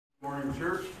morning,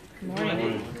 church. Good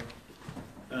morning.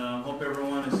 Hope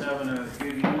everyone is having a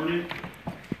good morning.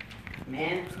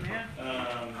 Man.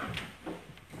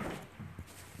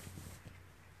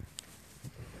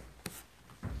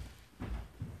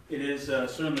 It is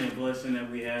certainly a blessing that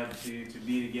we have to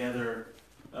be together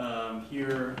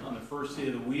here on the first day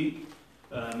of the week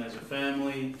as a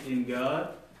family in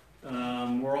God.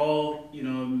 We're all,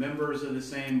 members of the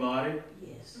same body.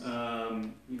 Yes.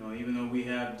 Even though we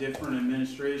have different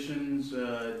administrations,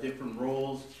 different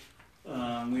roles,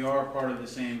 we are part of the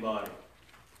same body.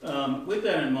 With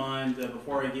that in mind,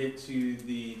 before I get to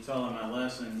the title of my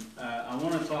lesson, I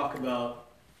want to talk about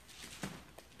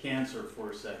cancer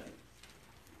for a second.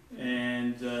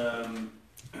 And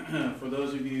for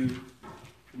those of you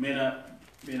who may not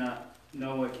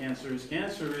know what cancer is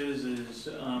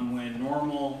when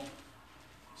normal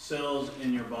cells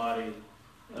in your body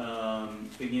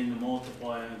begin to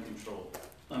multiply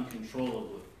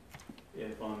uncontrollably,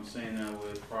 if I'm saying that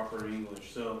with proper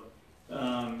English. So,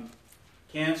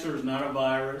 cancer is not a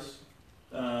virus.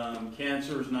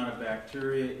 Cancer is not a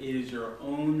bacteria. It is your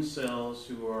own cells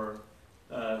who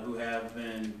have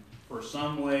been, for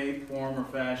some way, form, or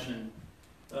fashion,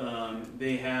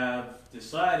 they have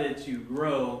decided to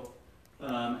grow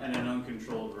at an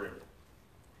uncontrolled rate.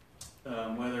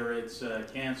 Whether it's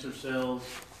cancer cells,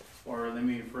 or let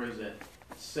me rephrase that,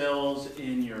 cells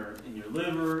in your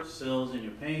liver, cells in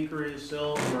your pancreas,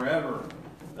 cells wherever.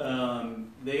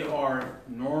 They are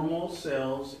normal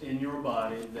cells in your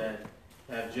body that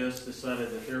have just decided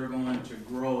that they're going to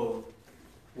grow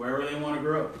wherever they want to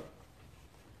grow.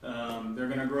 They're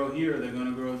going to grow here, they're going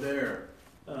to grow there.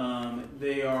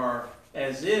 They are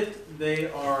as if they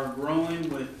are growing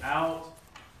without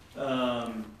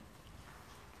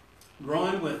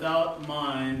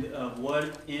mind of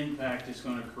what impact it's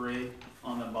going to create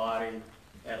on the body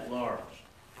at large.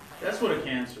 That's what a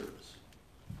cancer is.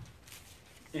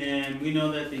 And we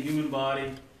know that the human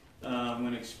body,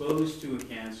 when exposed to a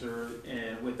cancer,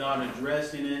 and without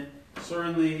addressing it,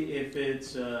 certainly if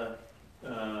it's a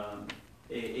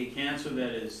cancer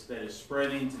that is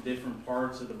spreading to different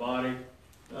parts of the body,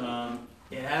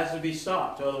 it has to be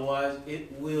stopped. Otherwise,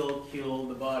 it will kill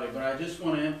the body. But I just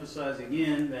want to emphasize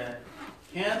again that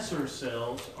cancer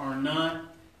cells are not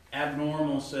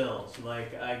abnormal cells.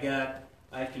 Like I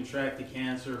contracted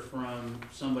cancer from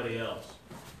somebody else.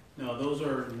 No, those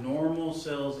are normal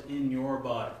cells in your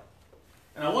body.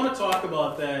 And I want to talk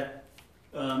about that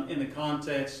in the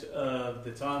context of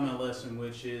the title of my lesson,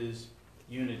 which is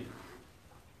unity.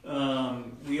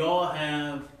 We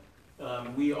are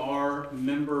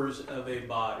members of a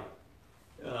body.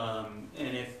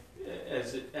 And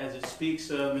as it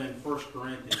speaks of in 1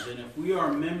 Corinthians, and if we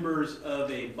are members of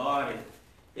a body,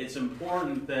 it's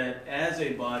important that as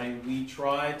a body we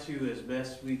try to, as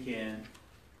best we can,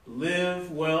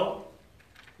 live well,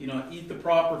 eat the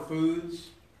proper foods,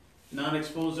 not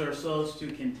expose ourselves to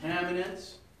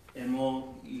contaminants, and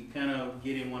we'll kind of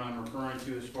get in what I'm referring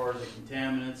to as far as the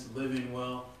contaminants, living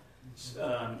well,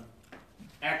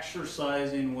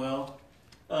 exercising well.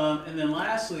 And then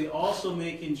lastly, also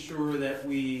making sure that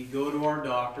we go to our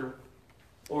doctor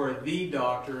or the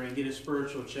doctor and get a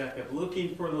spiritual checkup,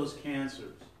 looking for those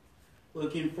cancers,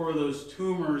 looking for those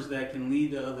tumors that can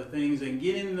lead to other things, and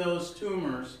getting those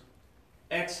tumors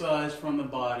excised from the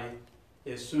body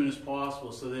as soon as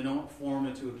possible so they don't form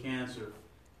into a cancer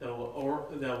that will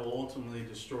ultimately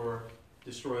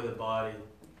destroy the body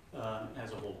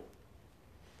as a whole.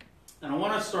 And I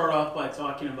want to start off by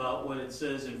talking about what it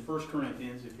says in 1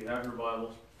 Corinthians, if you have your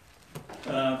Bibles.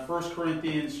 1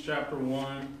 Corinthians chapter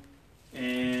 1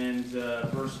 and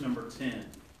verse number 10.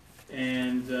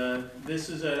 And this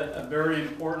is a very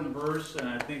important verse, and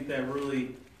I think that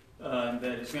really that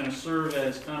is going to serve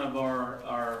as kind of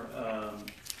our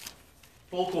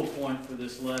focal point for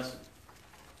this lesson.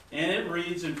 And it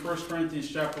reads in 1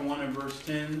 Corinthians chapter 1 and verse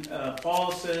 10,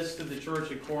 Paul says to the church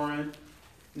at Corinth,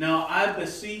 "Now I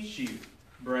beseech you,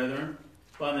 brethren,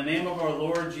 by the name of our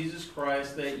Lord Jesus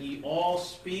Christ, that ye all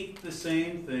speak the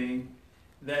same thing,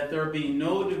 that there be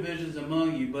no divisions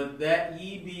among you, but that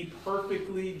ye be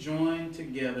perfectly joined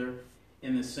together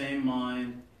in the same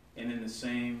mind and in the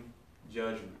same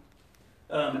judgment."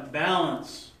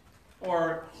 Balance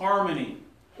or harmony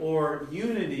or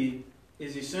unity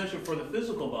is essential for the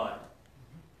physical body.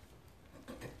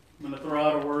 I'm going to throw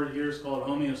out a word here. It's called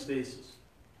homeostasis.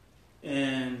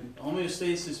 And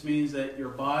homeostasis means that your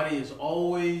body is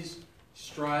always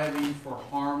striving for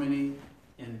harmony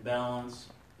and balance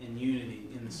and unity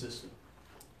in the system.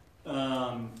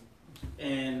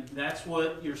 And that's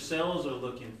what your cells are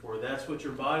looking for. That's what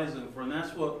your body's looking for. And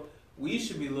that's what we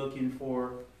should be looking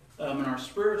for in our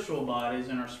spiritual bodies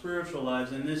and our spiritual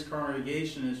lives in this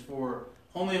congregation is for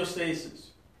homeostasis.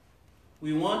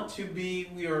 We want to be,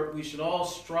 we should all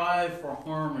strive for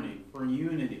harmony, for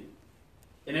unity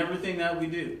in everything that we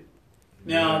do.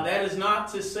 Now, that is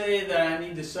not to say that I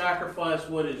need to sacrifice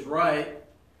what is right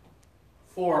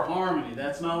for harmony.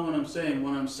 That's not what I'm saying.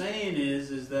 What I'm saying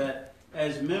is that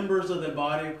as members of the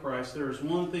body of Christ, there is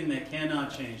one thing that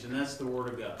cannot change, and that's the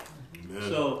Word of God. Amen.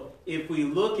 So if we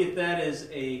look at that as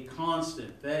a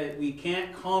constant, that we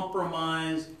can't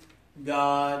compromise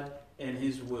God and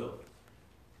His will,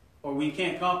 or we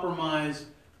can't compromise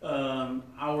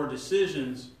our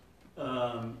decisions,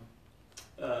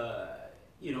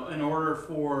 in order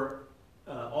for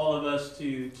all of us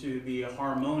to be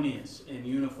harmonious and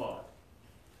unified.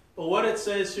 But what it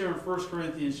says here in 1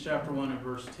 Corinthians chapter 1 and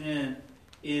verse 10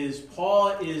 is Paul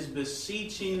is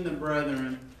beseeching the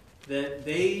brethren that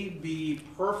they be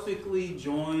perfectly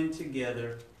joined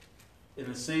together in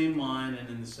the same mind and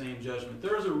in the same judgment.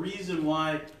 There is a reason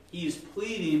why he's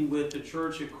pleading with the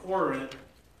church at Corinth.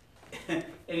 And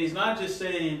he's not just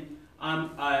saying,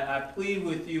 I plead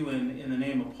with you in the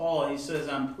name of Paul. He says,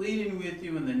 I'm pleading with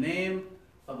you in the name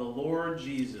of the Lord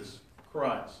Jesus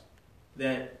Christ,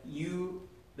 that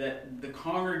the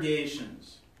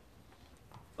congregations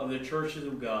of the churches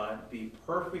of God be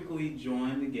perfectly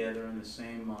joined together in the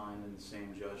same mind and the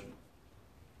same judgment.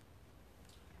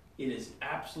 It is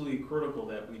absolutely critical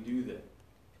that we do that.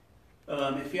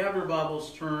 If you have your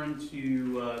Bibles, turn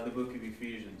to the book of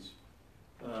Ephesians.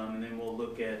 And then we'll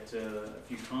look at a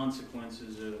few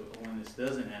consequences of when this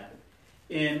doesn't happen.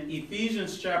 In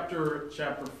Ephesians chapter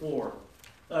 4,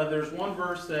 there's one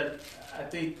verse that I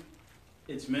think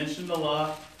it's mentioned a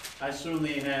lot. I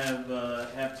certainly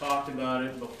have talked about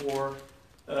it before,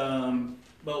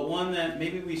 but one that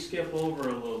maybe we skip over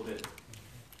a little bit.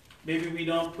 Maybe we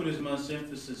don't put as much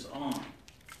emphasis on.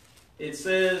 It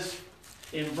says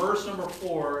in verse number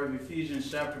 4 of Ephesians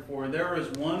chapter 4, there is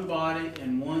one body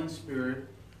and one Spirit,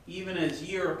 even as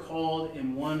ye are called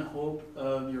in one hope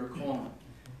of your calling.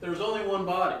 There's only one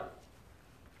body.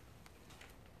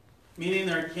 Meaning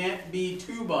there can't be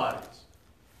two bodies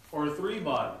or three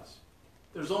bodies.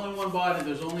 There's only one body,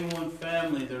 there's only one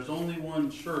family, there's only one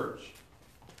church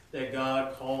that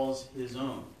God calls His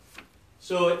own.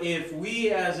 So if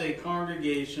we as a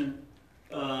congregation,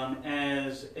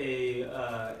 as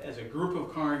a group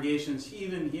of congregations,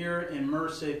 even here in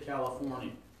Merced,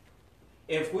 California,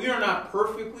 if we are not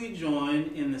perfectly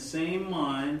joined in the same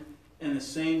mind and the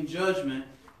same judgment,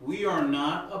 we are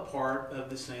not a part of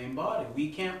the same body. We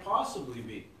can't possibly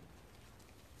be.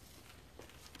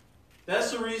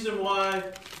 That's the reason why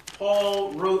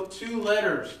Paul wrote 2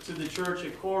 letters to the church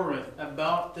at Corinth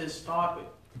about this topic.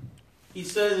 He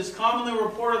says, it's commonly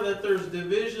reported that there's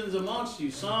divisions amongst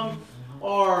you. Some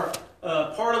are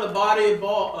part of the body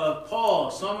of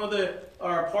Paul. Some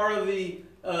are part of the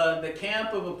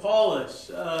camp of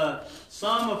Apollos.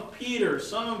 Some of Peter.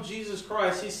 Some of Jesus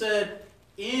Christ. He said,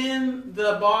 in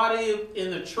the body,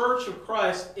 in the church of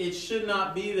Christ, it should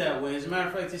not be that way. As a matter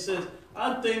of fact, he says,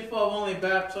 I'm thankful I've only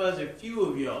baptized a few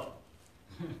of y'all.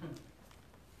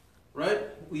 Right?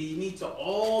 We need to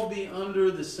all be under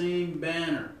the same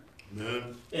banner.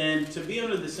 Amen. And to be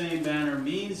under the same banner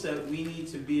means that we need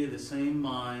to be of the same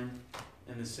mind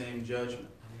and the same judgment.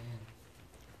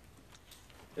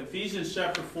 Amen. Ephesians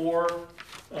chapter 4,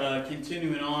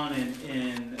 continuing on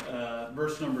in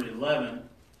verse number 11,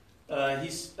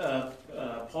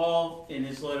 Paul, in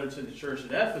his letter to the church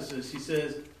at Ephesus, he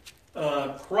says,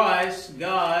 Christ,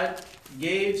 God,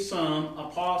 gave some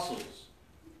apostles,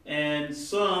 and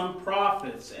some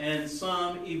prophets, and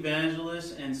some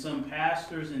evangelists, and some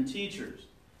pastors and teachers.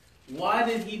 Why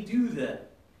did he do that?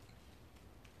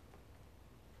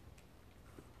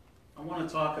 I want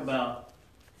to talk about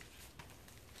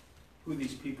who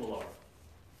these people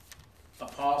are.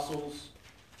 Apostles,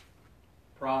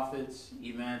 prophets,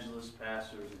 evangelists,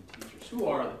 pastors, and teachers. Who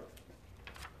are they?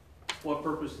 What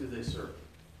purpose do they serve?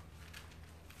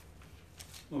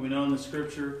 Well, we know in the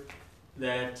Scripture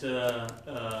that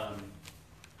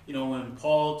when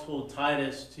Paul told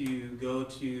Titus to go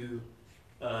to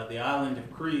the island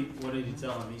of Crete, what did he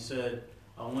tell him? He said,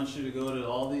 I want you to go to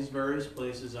all these various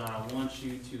places, and I want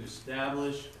you to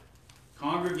establish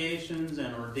congregations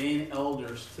and ordain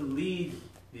elders to lead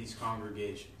these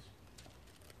congregations.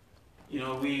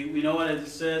 We know what it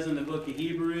says in the book of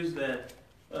Hebrews that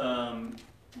not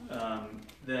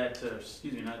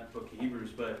the book of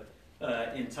Hebrews, but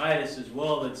in Titus as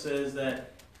well, that says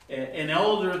that an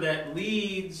elder that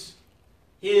leads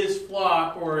his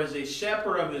flock or is a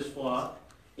shepherd of his flock,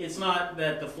 it's not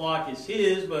that the flock is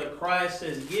his, but Christ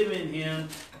has given him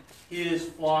his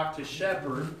flock to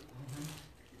shepherd.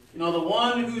 You know,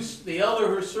 the elder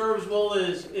who serves well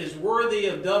is worthy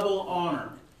of double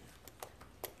honor.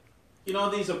 You know,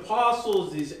 these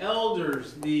apostles, these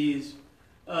elders, these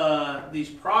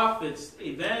prophets,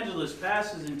 evangelists,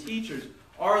 pastors, and teachers,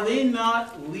 are they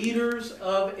not leaders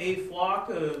of a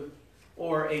flock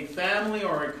or a family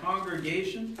or a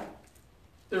congregation?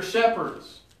 They're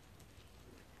shepherds.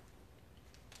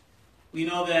 We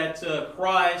know that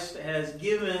Christ has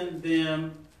given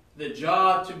them the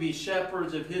job to be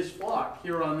shepherds of his flock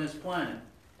here on this planet,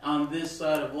 on this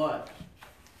side of life.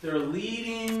 They're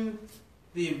leading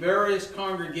the various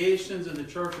congregations of the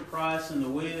Church of Christ in the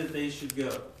way that they should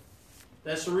go.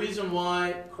 That's the reason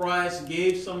why Christ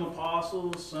gave some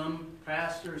apostles, some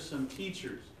pastors, some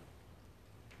teachers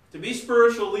to be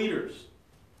spiritual leaders.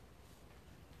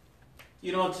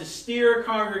 You know, to steer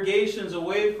congregations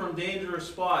away from dangerous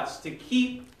spots, to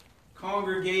keep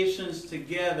congregations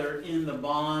together in the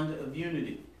bond of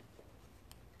unity.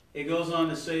 It goes on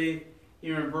to say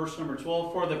here in verse number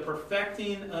 12, for the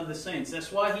perfecting of the saints.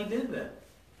 That's why he did that.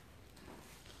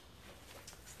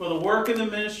 For the work of the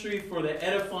ministry, for the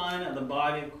edifying of the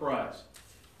body of Christ,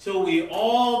 till we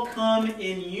all come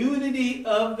in unity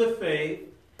of the faith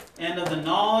and of the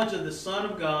knowledge of the Son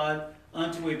of God,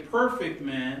 unto a perfect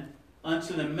man,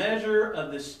 unto the measure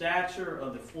of the stature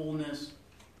of the fullness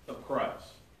of Christ.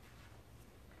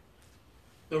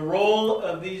 The role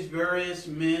of these various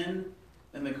men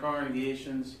in the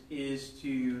congregations is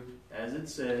to, as it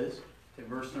says in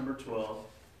verse number 12,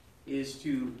 is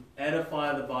to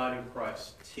edify the body of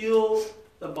Christ till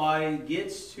the body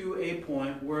gets to a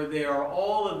point where they are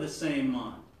all of the same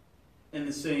mind and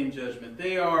the same judgment.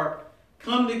 They are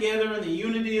come together in the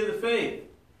unity of the faith.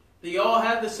 They all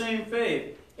have the same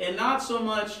faith. And not so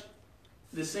much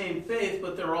the same faith,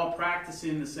 but they're all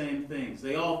practicing the same things.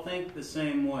 They all think the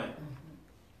same way.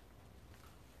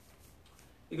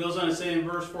 It goes on to say in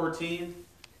verse 14,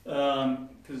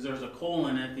 because there's a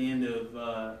colon at the end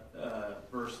of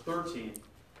verse 13.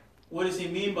 What does he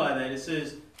mean by that? It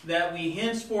says, that we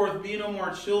henceforth be no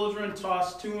more children,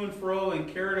 tossed to and fro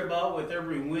and carried about with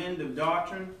every wind of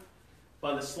doctrine,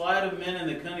 by the sleight of men and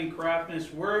the cunning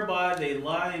craftiness, whereby they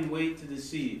lie in wait to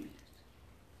deceive.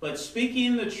 But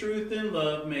speaking the truth in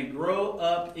love may grow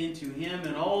up into him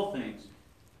in all things,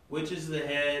 which is the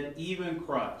head, even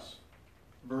Christ.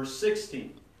 Verse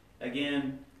 16.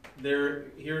 Again,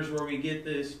 here's where we get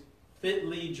this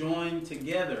fitly joined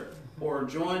together, or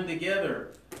joined together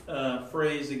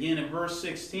phrase. Again, in verse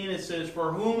 16 it says,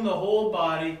 for whom the whole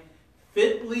body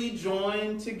fitly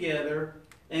joined together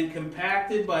and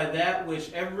compacted by that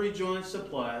which every joint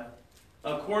supplieth,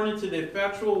 according to the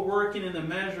effectual working in the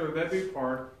measure of every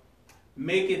part,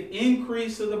 maketh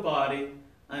increase of the body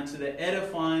unto the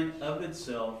edifying of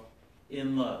itself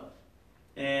in love.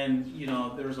 And, you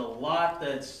know, there's a lot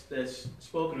that's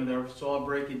spoken of there, so I'll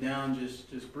break it down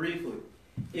just briefly.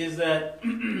 Is that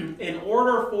in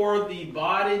order for the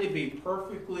body to be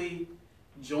perfectly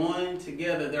joined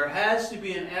together, there has to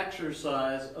be an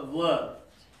exercise of love.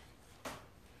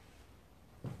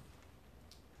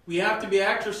 We have to be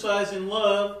exercising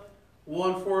love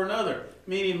one for another.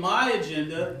 Meaning my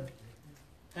agenda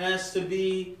has to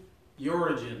be your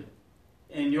agenda.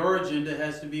 And your agenda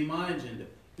has to be my agenda.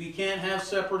 We can't have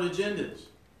separate agendas.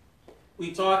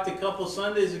 We talked a couple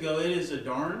Sundays ago, it is a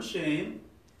darn shame.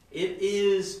 It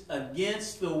is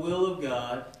against the will of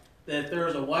God that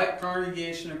there's a white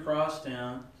congregation across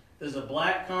town, there's a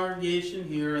black congregation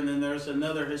here, and then there's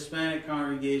another Hispanic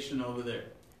congregation over there.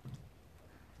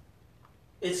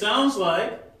 It sounds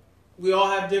like we all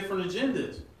have different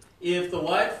agendas. If the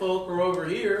white folk are over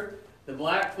here, the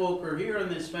black folk are here, and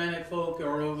the Hispanic folk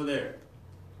are over there.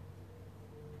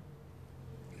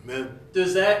 Amen.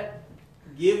 Does that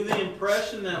give the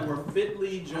impression that we're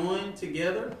fitly joined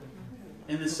together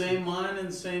in the same mind and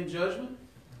the same judgment?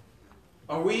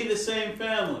 Are we the same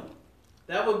family?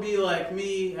 That would be like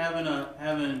me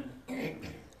having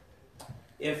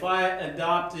if I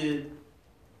adopted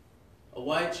a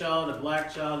white child, a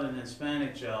black child, and a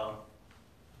Hispanic child,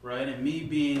 right? And me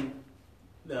being,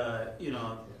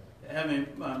 having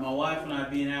my wife and I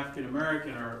being African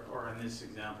American, or in this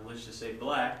example, let's just say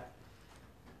black.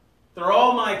 They're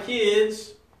all my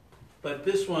kids, but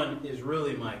this one is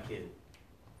really my kid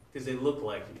because they look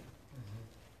like me.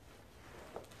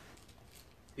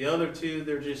 The other two,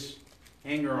 they're just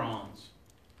hanger-ons.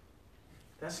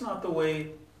 That's not the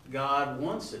way God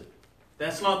wants it.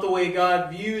 That's not the way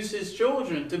God views His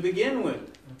children to begin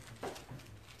with.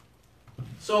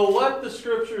 So what the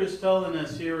Scripture is telling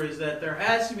us here is that there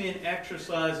has to be an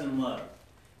exercise in love.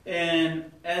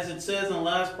 And as it says in the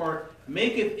last part,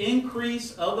 maketh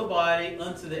increase of the body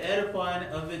unto the edifying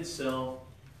of itself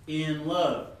in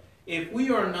love. If we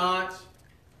have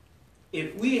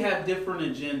different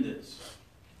agendas,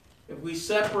 if we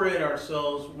separate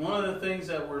ourselves, one of the things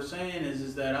that we're saying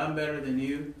is that I'm better than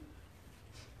you,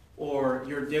 or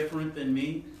you're different than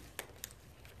me.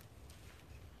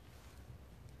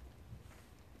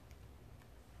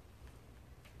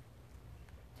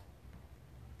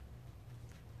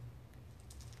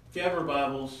 If you have our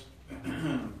Bibles,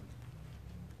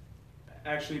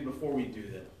 actually, before we do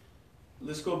that,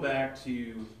 let's go back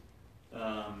to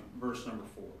verse number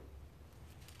 4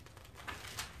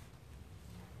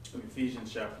 of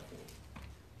Ephesians chapter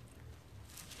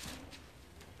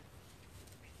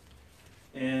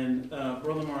 4. And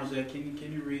Brother Marzette,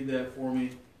 can you read that for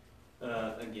me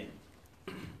again?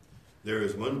 There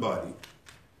is one body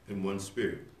and one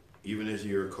spirit, even as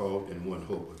ye are called in one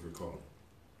hope of your calling.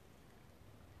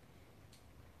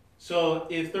 So,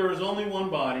 if there is only one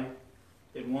body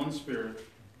and one spirit,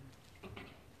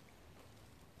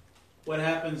 what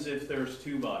happens if there's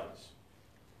two bodies?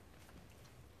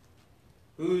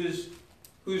 Who's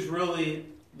really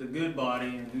the good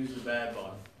body and who's the bad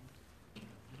body?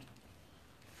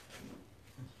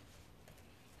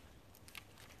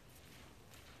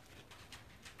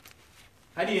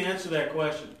 How do you answer that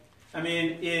question? I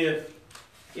mean, if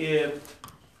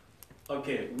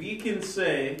okay, we can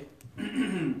say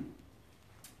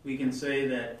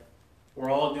that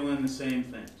we're all doing the same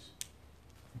things.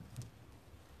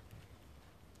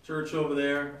 Church over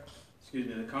there,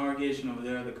 the congregation over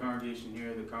there, the congregation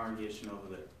here, the congregation over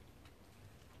there.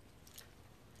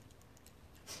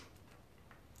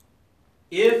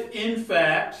 If, in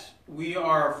fact, we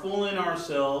are fooling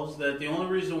ourselves that the only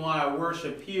reason why I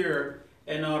worship here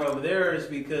and not over there is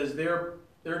because they're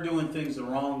doing things the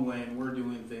wrong way and we're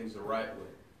doing things the right way.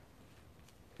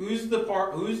 Who's the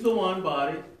one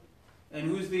body and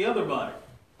who's the other body?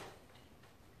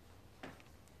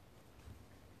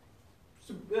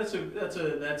 So that's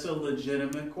a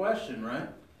legitimate question, right?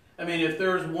 I mean, if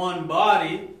there's one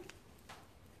body,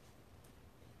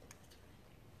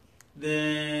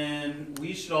 then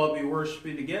we should all be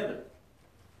worshiping together.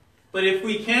 But if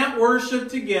we can't worship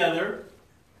together,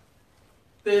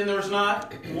 then there's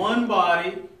not one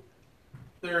body.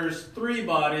 There's three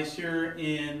bodies here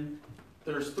in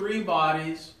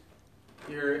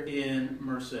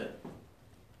Merced.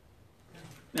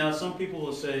 Now, some people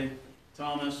will say,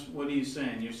 Thomas, what are you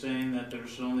saying? You're saying that there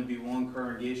should only be one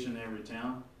congregation in every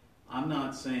town? I'm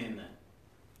not saying that.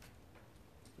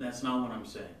 That's not what I'm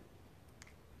saying.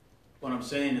 What I'm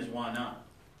saying is, why not?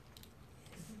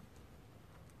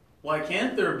 Why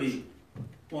can't there be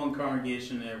one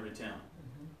congregation in every town?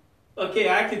 Okay,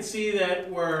 I could see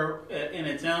that we're in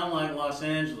a town like Los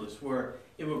Angeles where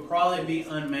it would probably be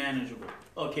unmanageable.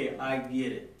 Okay, I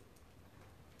get it.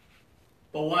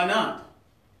 But why not?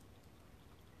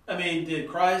 I mean, did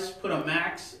Christ put a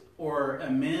max or a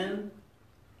min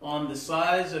on the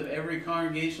size of every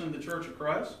congregation of the Church of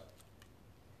Christ?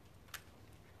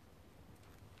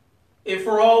 If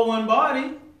we're all one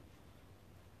body,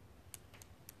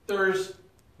 there's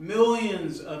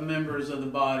millions of members of the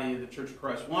body of the Church of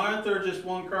Christ. Why aren't there just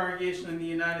one congregation in the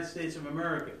United States of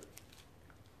America?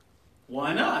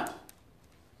 Why not?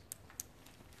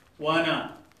 Why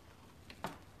not?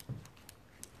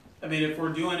 I mean, if we're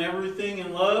doing everything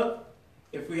in love,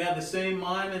 if we have the same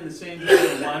mind and the same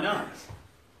vision, why not? If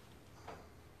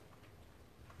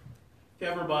you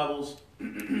have our Bibles,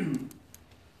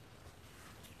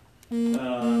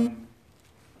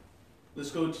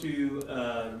 let's go to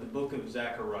the book of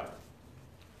Zechariah.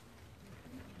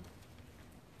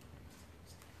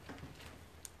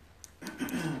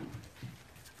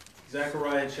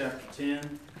 Zechariah chapter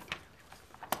 10.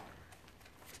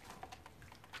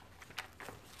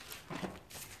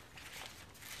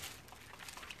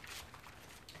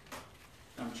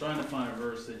 I'm trying to find a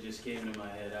verse that just came into my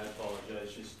head. I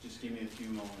apologize. Just give me a few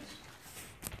moments.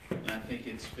 And I think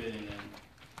it's fitting. I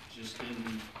just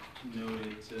didn't note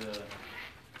it. The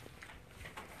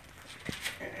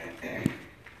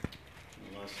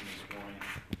lesson this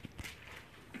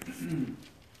morning.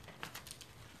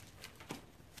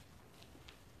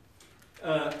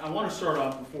 I want to start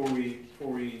off before we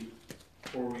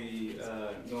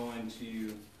go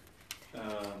into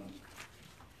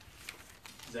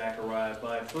Zechariah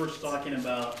by first talking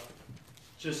about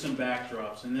just some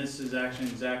backdrops, and this is actually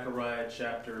in Zechariah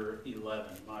chapter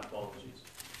 11. My apologies.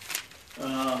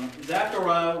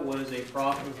 Zechariah was a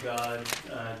prophet of God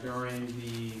during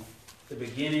the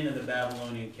beginning of the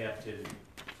Babylonian captivity.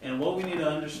 And what we need to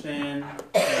understand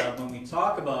when we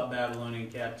talk about Babylonian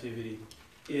captivity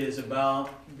is about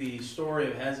the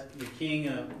story of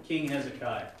King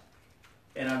Hezekiah.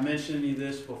 And I've mentioned to you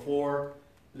this before,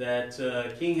 that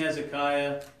King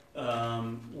Hezekiah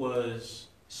was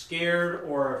scared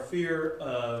or a fear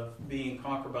of being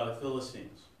conquered by the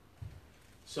Philistines.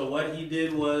 So what he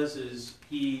did is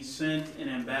he sent an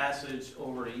ambassador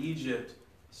over to Egypt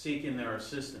seeking their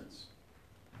assistance.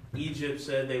 Egypt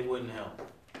said they wouldn't help.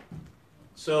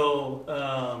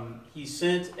 So he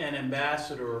sent an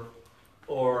ambassador,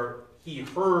 or he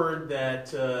heard that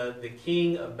the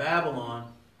king of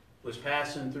Babylon was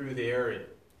passing through the area.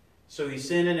 So he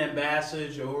sent an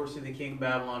ambassador over to the king of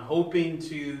Babylon, hoping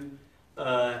to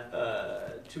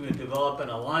develop an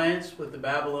alliance with the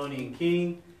Babylonian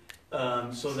king,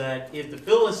 so that if the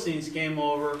Philistines came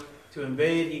over to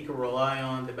invade, he could rely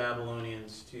on the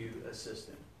Babylonians to assist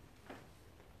him.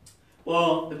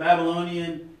 Well, the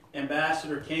Babylonian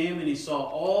ambassador came and he saw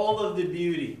all of the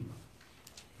beauty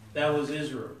that was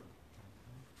Israel.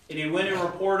 And he went and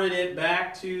reported it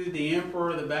back to the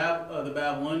emperor of the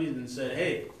Babylonians and said,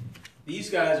 hey, these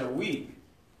guys are weak.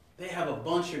 They have a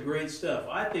bunch of great stuff.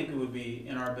 I think it would be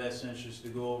in our best interest to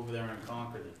go over there and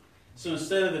conquer them. So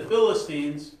instead of the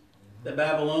Philistines, the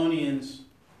Babylonians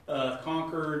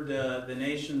conquered the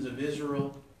nations of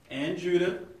Israel and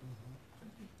Judah.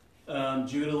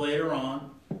 Judah later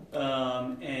on.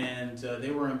 And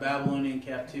they were in Babylonian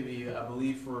captivity, I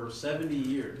believe, for 70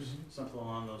 years, something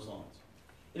along those lines.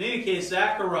 In any case,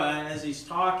 Zechariah, as he's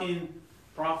talking,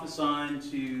 prophesying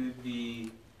to the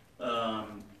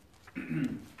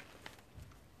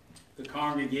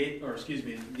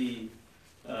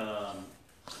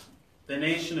the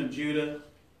nation of Judah,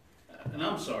 and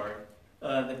I'm sorry,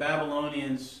 the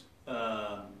Babylonians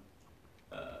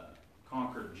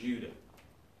conquered Judah.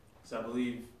 So I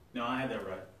believe, no, I had that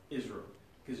right, Israel,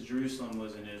 because Jerusalem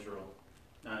was in Israel,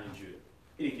 not in Judah.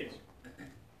 In any case,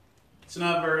 it's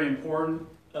not very important.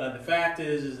 The fact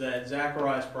is that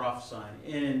Zechariah is prophesying.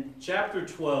 In chapter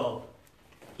 12,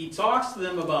 he talks to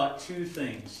them about two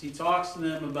things. He talks to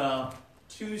them about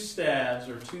two staves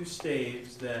or two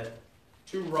staves,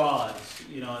 two rods.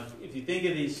 You know, if you think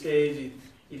of these staves,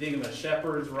 you think of a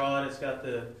shepherd's rod. It's got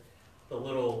the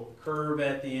little curve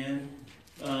at the end.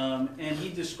 And he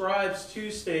describes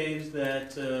two staves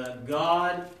that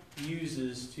God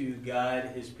uses to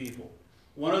guide his people.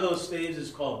 One of those staves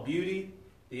is called beauty.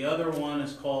 The other one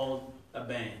is called a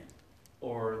band,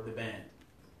 or the band.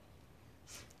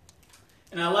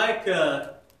 And I like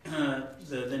the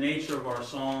nature of our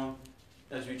song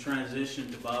as we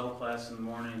transition to Bible class in the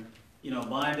morning. You know,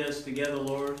 bind us together,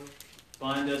 Lord.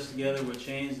 Bind us together with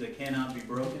chains that cannot be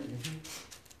broken.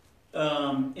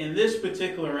 In this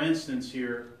particular instance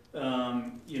here,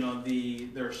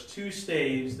 there's two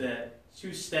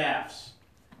staffs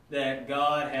that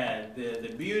God had,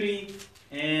 the beauty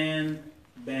and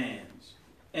bands.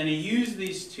 And he used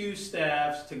these two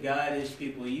staffs to guide his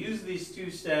people. He used these two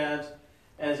staffs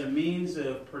as a means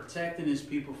of protecting his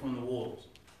people from the wolves.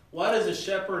 Why does a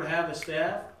shepherd have a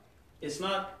staff? It's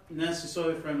not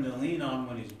necessarily for him to lean on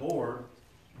when he's bored.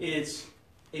 It's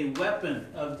a weapon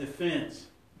of defense.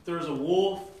 If there's a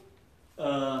wolf,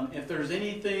 if there's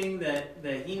anything that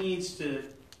he needs to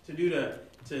do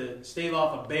to stave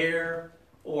off a bear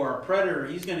or a predator,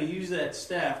 he's going to use that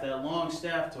staff, that long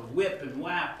staff, to whip and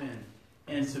whap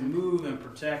and to move and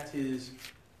protect his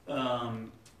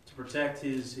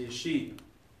sheep.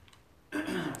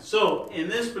 So in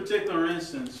this particular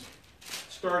instance,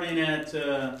 starting at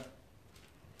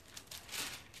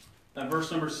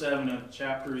verse number 7 of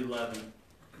chapter 11,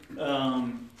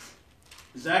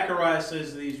 Zechariah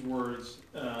says these words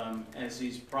as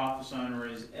he's prophesying,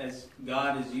 or as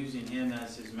God is using him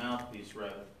as his mouthpiece,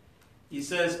 rather. He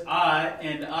says,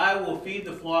 I will feed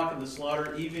the flock of the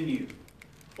slaughter, even you,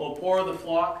 O poor of the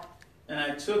flock. And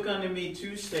I took unto me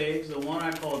two staves, the one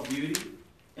I called beauty,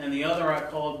 and the other I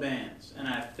called bands, and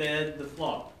I fed the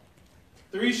flock.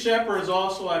 3 shepherds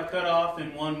also I cut off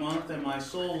in 1 month, and my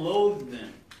soul loathed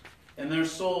them, and their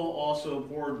soul also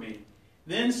abhorred me.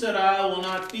 Then said I will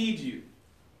not feed you.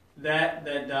 That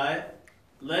dieth,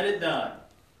 let it die.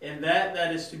 And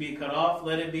that is to be cut off,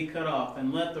 let it be cut off.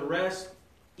 And let the rest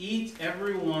eat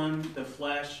every one the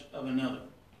flesh of another.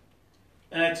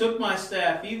 And I took my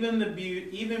staff, even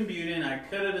beauty, and I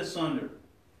cut it asunder,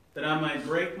 that I might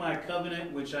break my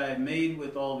covenant which I had made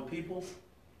with all the people,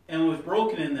 and was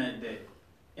broken in that day.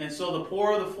 And so the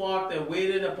poor of the flock that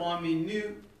waited upon me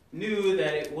knew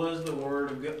that it was the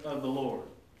word of the Lord.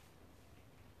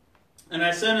 And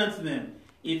I said unto them,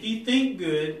 if ye think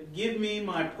good, give me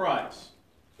my price,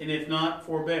 and if not,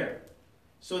 forbear.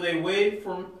 So they weighed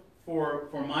for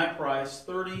my price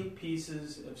 30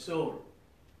 pieces of silver.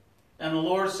 And the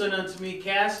Lord said unto me,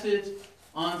 Cast it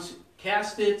unto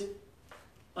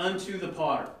the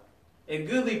potter, a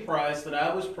goodly price that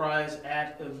I was prized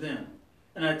at of them.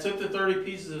 And I took the 30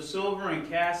 pieces of silver and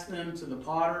cast them to the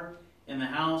potter in the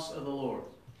house of the Lord.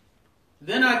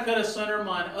 Then I cut asunder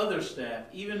mine other staff,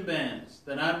 even bands,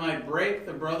 that I might break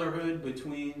the brotherhood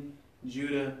between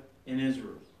Judah and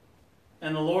Israel.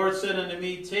 And the Lord said unto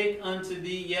me, Take unto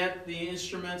thee yet the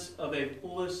instruments of a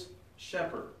foolish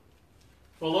shepherd.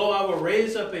 For lo, I will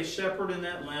raise up a shepherd in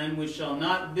that land, which shall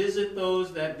not visit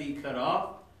those that be cut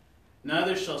off,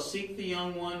 neither shall seek the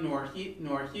young one, nor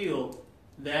heal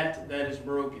that is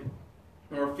broken,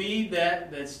 nor feed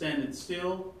that standeth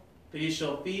still, but he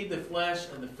shall feed the flesh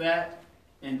of the fat,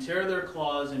 and tear their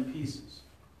claws in pieces.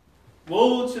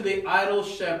 Woe to the idle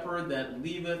shepherd that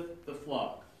leaveth the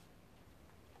flock.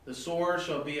 The sword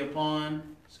shall be upon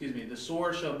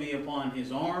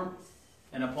his arm,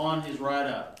 and upon his right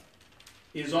eye.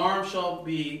 His arm shall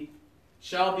be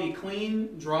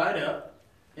clean dried up,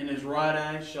 and his right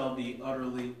eye shall be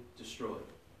utterly destroyed.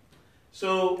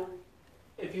 So,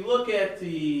 if you look at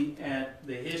the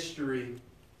history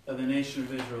of the nation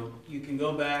of Israel, you can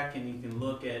go back and you can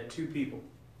look at two people.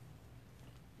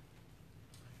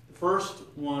 The first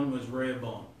one was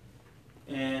Rehoboam.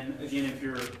 And again, if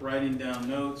you're writing down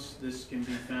notes, this can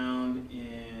be found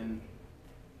in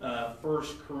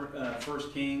First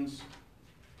Kings.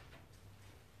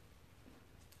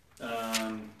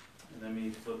 Let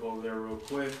me flip over there real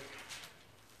quick.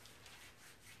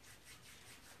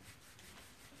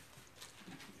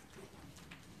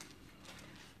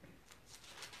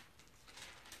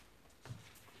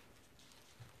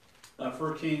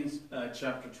 First Kings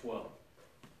chapter 12.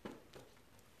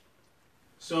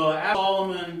 So after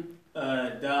Solomon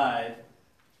died,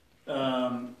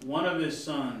 one of his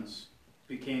sons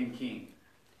became king.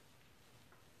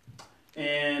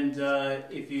 And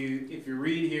if you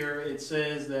read here, it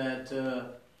says that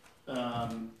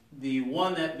the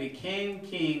one that became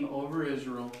king over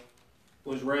Israel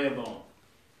was Rehoboam.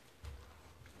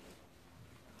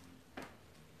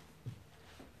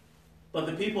 But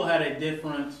the people had a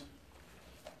different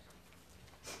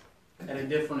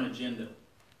agenda.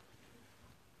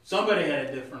 Somebody had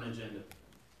a different agenda.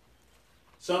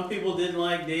 Some people didn't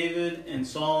like David and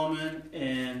Solomon,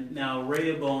 and now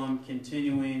Rehoboam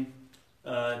continuing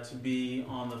to be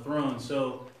on the throne.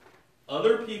 So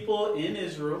other people in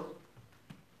Israel,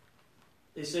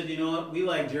 they said, you know what, we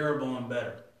like Jeroboam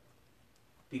better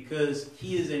because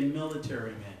he is a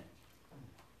military man.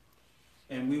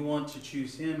 And we want to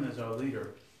choose him as our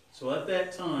leader. So at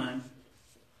that time,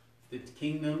 the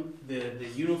kingdom, the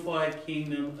unified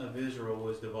kingdom of Israel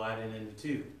was divided into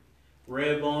two.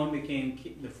 Rehoboam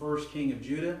became the first king of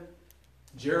Judah.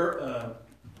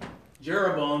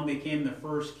 Jeroboam became the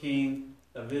first king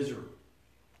of Israel.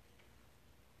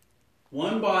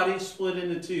 One body split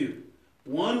into two.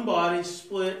 One body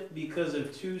split because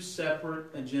of two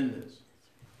separate agendas.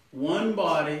 One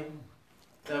body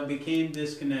that became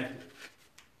disconnected.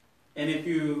 And if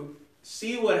you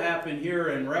see what happened here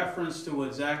in reference to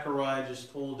what Zechariah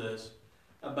just told us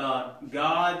about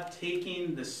God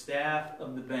taking the staff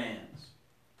of the bands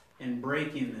and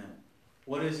breaking them,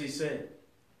 what does he say?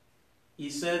 He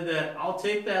said that I'll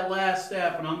take that last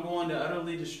staff and I'm going to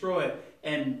utterly destroy it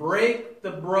and break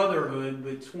the brotherhood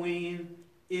between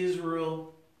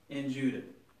Israel and Judah.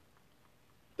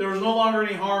 There was no longer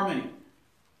any harmony.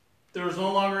 There was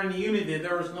no longer any unity.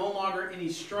 There was no longer any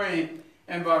strength.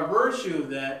 And by virtue of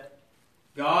that,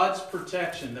 God's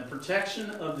protection, the protection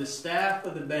of the staff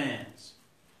of the bands,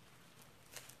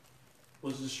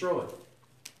 was destroyed.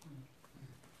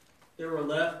 They were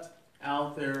left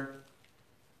out there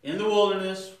in the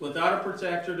wilderness without a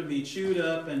protector to be chewed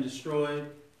up and destroyed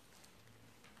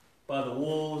by the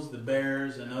wolves, the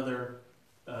bears, and other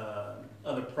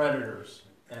predators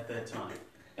at that time.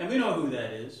 And we know who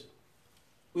that is.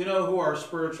 We know who our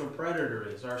spiritual predator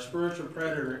is. Our spiritual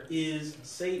predator is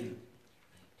Satan.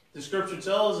 The scripture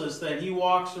tells us that he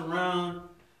walks around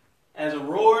as a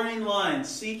roaring lion,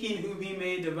 seeking whom he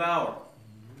may devour.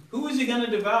 Who is he going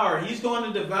to devour? He's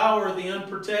going to devour the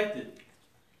unprotected.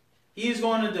 He is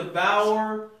going to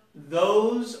devour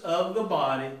those of the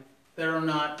body that are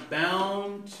not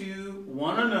bound to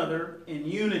one another in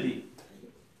unity.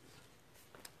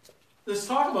 Let's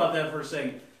talk about that for a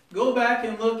second. Go back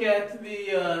and look at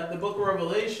the book of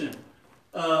Revelation.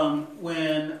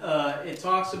 When it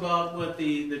talks about what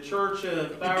the church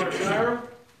of Thyatira,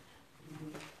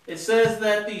 it says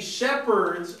that the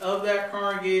shepherds of that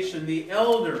congregation, the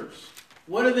elders,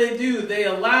 what do? They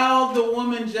allowed the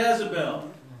woman Jezebel.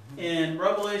 In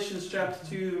Revelation chapter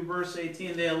 2, verse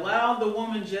 18, they allowed the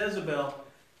woman Jezebel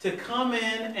to come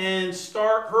in and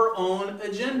start her own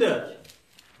agenda.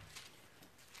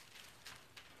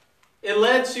 It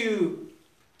led to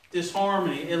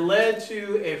disharmony. It led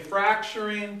to a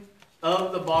fracturing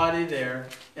of the body there.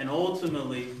 And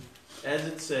ultimately, as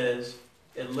it says,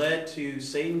 it led to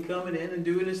Satan coming in and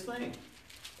doing his thing.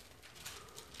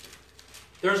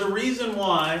 There's a reason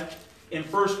why in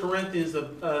 1 Corinthians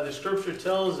the scripture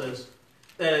tells us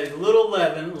that a little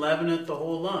leaven leaveneth the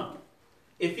whole lump.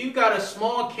 If you've got a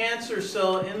small cancer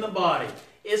cell in the body,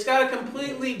 it's got a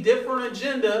completely different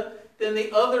agenda than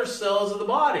the other cells of the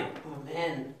body.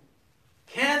 Amen.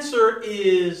 Cancer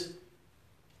is,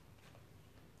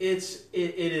 if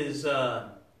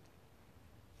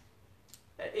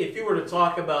you were to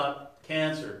talk about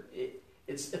cancer,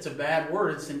 it's a bad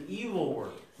word. It's an evil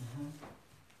word.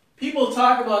 People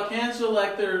talk about cancer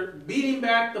like they're beating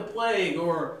back the plague,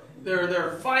 or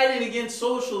they're fighting against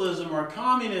socialism or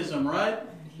communism, right?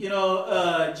 You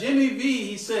know, Jimmy V,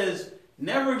 he says,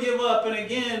 never give up, and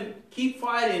again, keep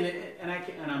fighting. And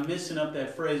I'm messing up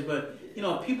that phrase, but you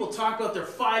know, people talk about their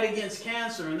fight against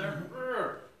cancer, and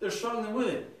they're struggling with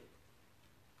it.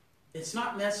 It's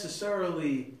not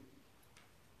necessarily.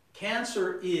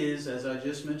 Cancer is, as I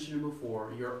just mentioned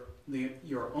before,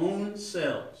 your own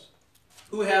cells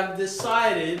who have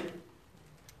decided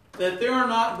that they're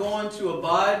not going to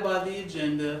abide by the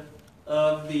agenda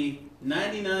of the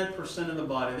 99% of the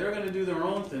body. They're going to do their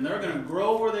own thing. They're going to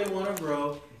grow where they want to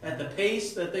grow at the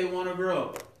pace that they want to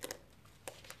grow.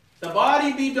 The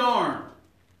body be darned.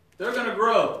 They're going to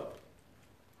grow.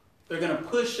 They're going to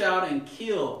push out and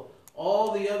kill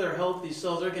all the other healthy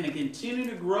cells. They're going to continue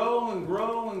to grow and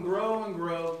grow and grow and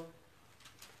grow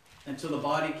until the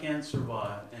body can't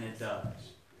survive and it dies.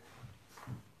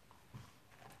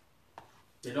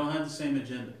 They don't have the same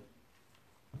agenda.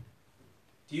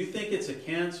 Do you think it's a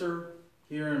cancer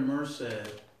here in Merced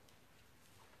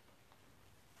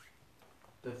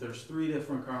that there's 3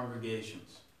 different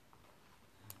congregations?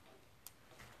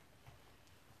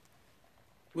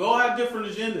 We all have different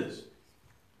agendas.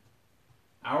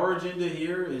 Our agenda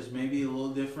here is maybe a little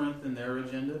different than their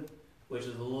agenda, which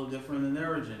is a little different than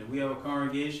their agenda. We have a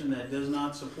congregation that does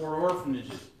not support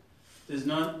orphanages, does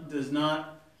not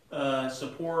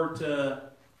support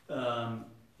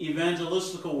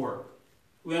evangelistical work.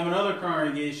 We have another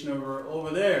congregation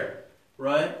over there,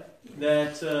 right,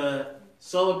 that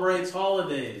celebrates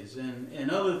holidays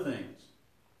and other things.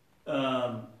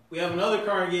 We have another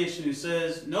congregation who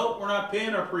says, nope, we're not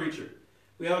paying our preacher.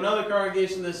 We have another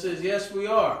congregation that says, yes, we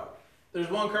are. There's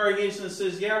one congregation that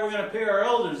says, yeah, we're going to pay our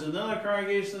elders. Another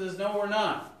congregation that says, no, we're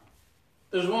not.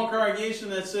 There's one congregation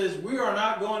that says, we are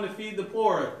not going to feed the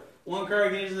poor. One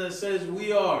congregation that says,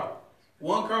 we are.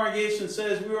 One congregation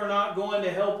says, we are not going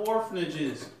to help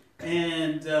orphanages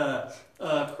and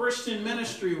Christian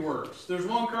ministry works. There's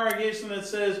one congregation that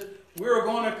says, we are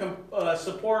going to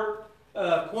support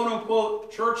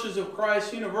quote-unquote churches of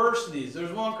Christ universities.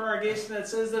 There's one congregation that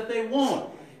says that they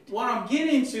won't. What I'm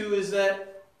getting to is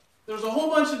that there's a whole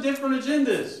bunch of different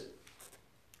agendas.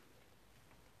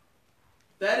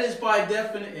 That is by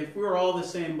definition, if we're all the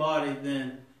same body,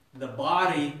 then the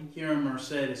body here in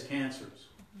Merced is cancerous.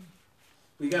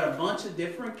 We got a bunch of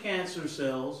different cancer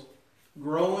cells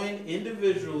growing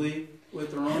individually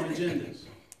with their own agendas.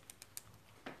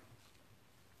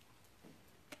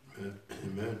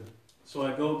 Amen. So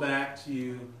I go back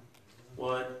to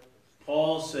what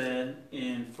Paul said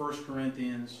in 1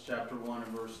 Corinthians chapter 1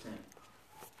 and verse 10.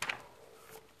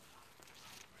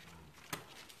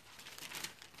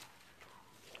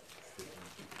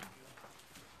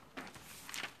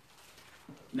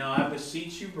 Now I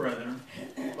beseech you, brethren,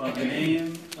 by the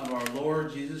name of our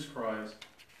Lord Jesus Christ,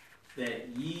 that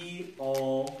ye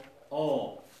all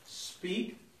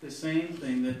speak the same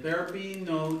thing, that there be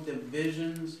no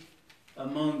divisions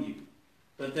among you,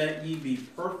 but that ye be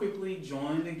perfectly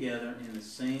joined together in the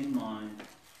same mind,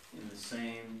 in the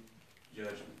same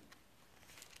judgment.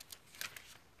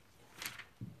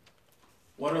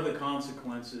 What are the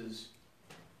consequences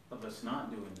of us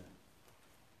not doing that?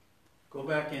 Go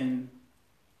back and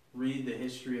read the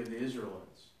history of the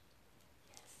Israelites.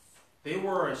 They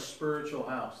were a spiritual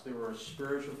house. They were a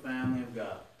spiritual family of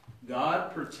God.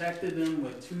 God protected them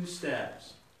with 2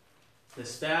 staffs. The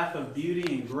staff of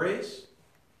beauty and grace,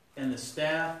 and the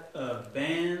staff of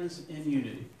bands and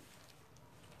unity.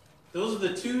 Those are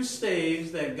the 2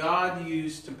 staves that God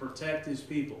used to protect his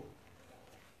people.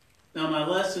 Now my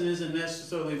lesson isn't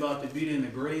necessarily about the beauty and the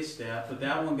grace staff, but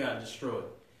that one got destroyed.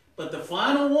 But the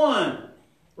final one,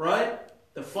 right?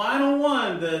 The final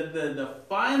one, the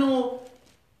final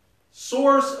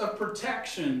source of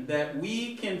protection that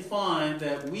we can find,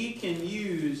 that we can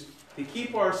use to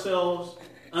keep ourselves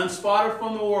unspotted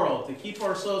from the world, to keep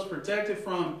ourselves protected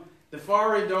from the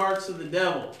fiery darts of the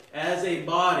devil as a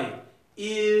body,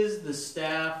 is the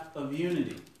staff of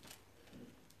unity.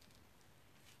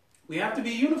 We have to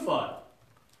be unified.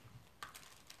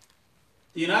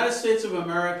 The United States of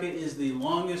America is the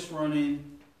longest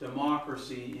running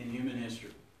democracy in human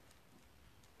history.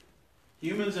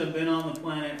 Humans have been on the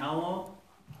planet how long?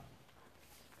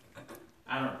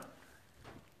 I don't know.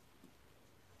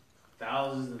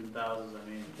 Thousands and thousands. I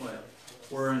mean, what?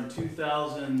 We're in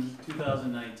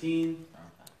 2019.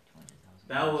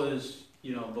 That was,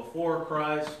 before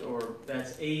Christ, or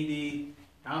that's AD.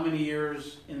 How many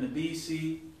years in the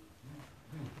BC?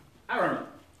 I don't know.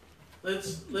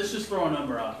 Let's just throw a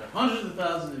number out there. Hundreds of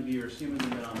thousands of years humans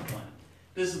have been on the planet.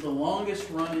 This is the longest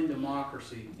running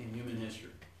democracy in human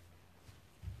history.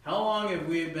 How long have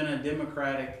we been a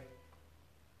democratic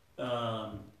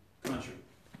country?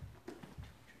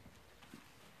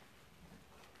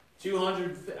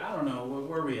 200, I don't know,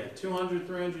 where are we at? 200,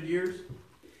 300 years?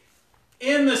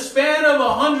 In the span of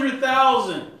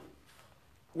 100,000,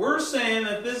 we're saying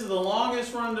that this is the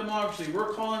longest run democracy.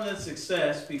 We're calling this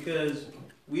success because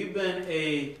we've been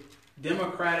a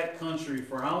democratic country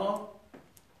for how long?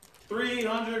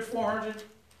 300, 400?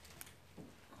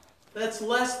 That's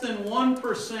less than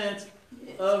 1%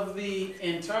 of the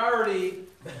entirety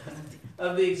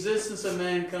of the existence of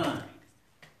mankind.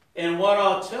 And what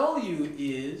I'll tell you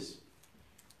is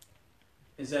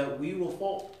that we will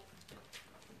fall.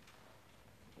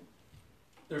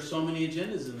 There's so many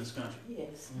agendas in this country.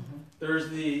 Yes. There's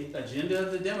the agenda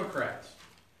of the Democrats.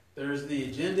 There's the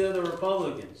agenda of the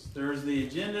Republicans. There's the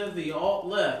agenda of the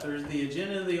alt-left. There's the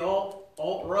agenda of the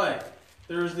alt-right.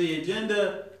 There's the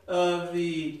agenda of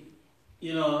the,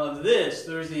 of this.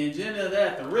 There's the agenda of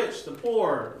that, the rich, the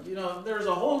poor. There's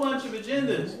a whole bunch of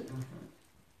agendas.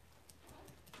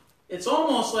 It's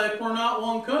almost like we're not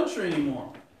one country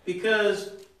anymore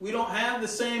because we don't have the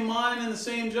same mind and the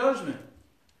same judgment.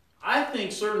 I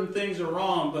think certain things are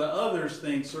wrong, but others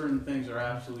think certain things are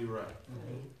absolutely right.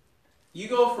 You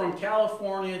go from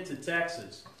California to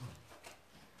Texas.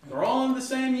 They're all in the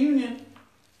same union.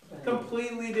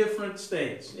 Completely different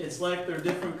states. It's like they're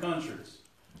different countries.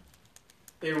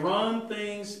 They run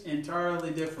things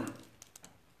entirely different.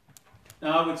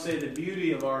 Now, I would say the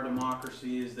beauty of our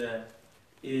democracy is that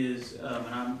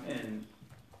and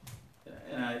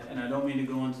I don't mean to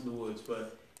go into the woods,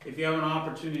 but if you have an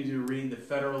opportunity to read the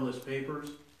Federalist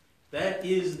Papers, that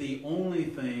is the only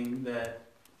thing that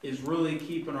is really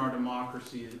keeping our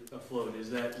democracy afloat,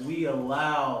 is that we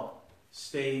allow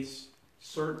states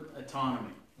certain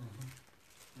autonomy.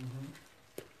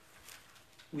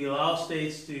 We allow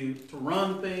states to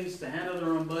run things, to handle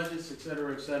their own budgets,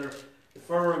 etc., etc. The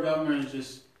federal government is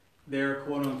just there,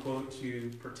 quote unquote,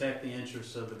 to protect the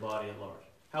interests of the body at large.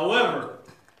 However,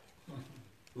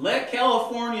 let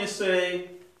California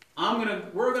say,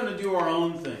 we're gonna do our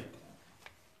own thing.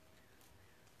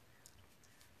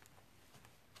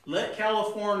 Let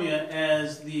California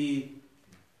as the,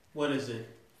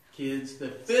 kids? The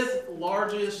fifth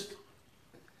largest,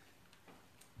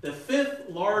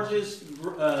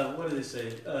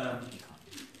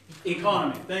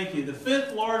 economy. Thank you. The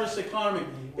fifth largest economy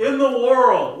in the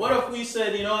world. What if we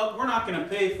said, we're not going to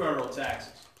pay federal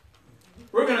taxes.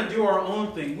 We're going to do our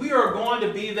own thing. We are going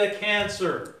to be the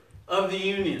cancer of the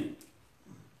union.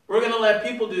 We're going to let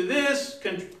people do this,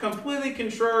 completely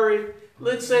contrary.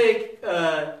 Let's say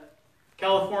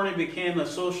California became a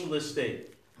socialist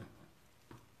state.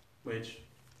 Which,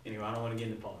 anyway, I don't want to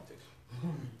get into politics.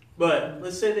 But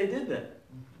let's say they did that.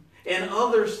 And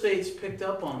other states picked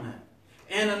up on that.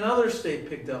 And another state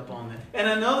picked up on that. And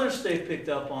another state picked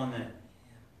up on that.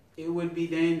 It would be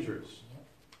dangerous.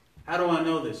 How do I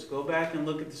know this? Go back and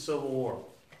look at the Civil War.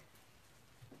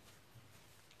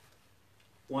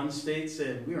 One state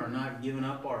said, we are not giving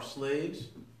up our slaves.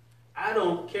 I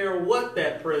don't care what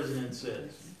that president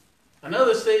says.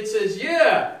 Another state says,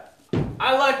 yeah,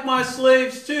 I like my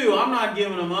slaves too. I'm not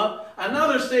giving them up.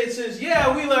 Another state says,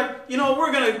 yeah,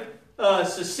 we're going to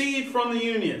secede from the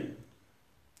Union.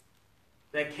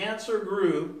 That cancer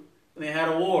grew, and they had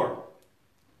a war.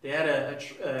 They had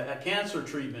a cancer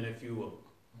treatment, if you will.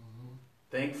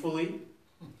 Thankfully,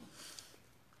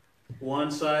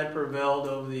 one side prevailed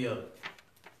over the other.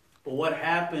 But what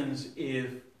happens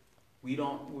if we're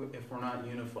not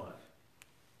unified?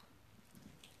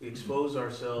 We expose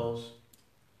ourselves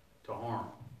to harm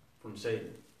from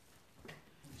Satan.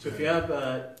 So if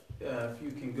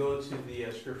you can go to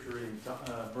the scripture reading,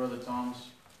 Brother Thomas.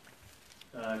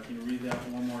 Can you read that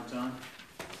one more time?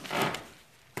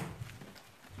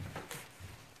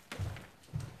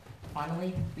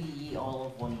 Finally, be ye all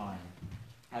of one mind.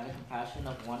 having compassion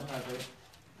of one another,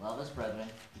 love as brethren,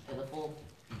 be pitiful,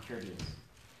 be courteous.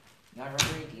 Not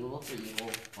rendering evil for evil,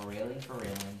 or railing for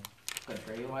railing,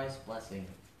 contrariwise blessing,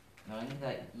 knowing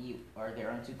that ye are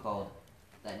thereunto called,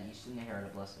 that ye should inherit a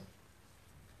blessing.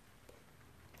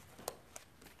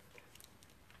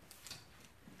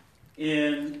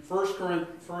 In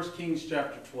 1 Kings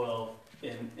chapter 12,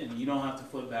 and you don't have to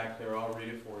flip back there, I'll read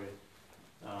it for you,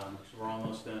 because we're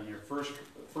almost done here.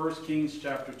 1 Kings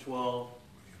chapter 12,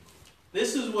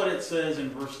 this is what it says in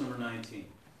verse number 19.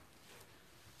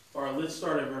 Or let's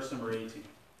start at verse number 18.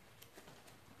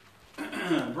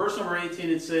 Verse number 18,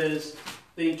 it says,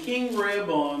 Then King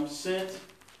Rehoboam sent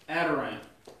Adoram,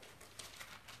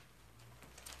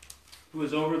 who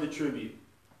was over the tribute,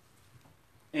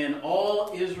 and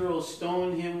all Israel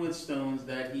stoned him with stones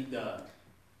that he died.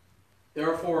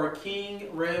 Therefore King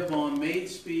Rehoboam made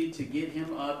speed to get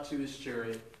him up to his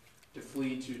chariot to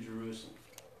flee to Jerusalem.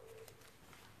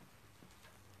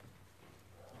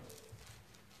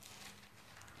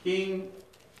 King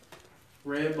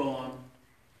Rehoboam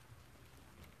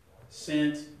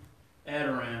sent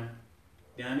Adoram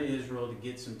down to Israel to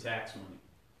get some tax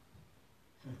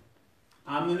money.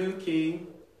 I'm the new king.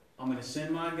 I'm going to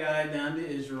send my guy down to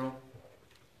Israel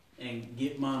and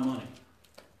get my money.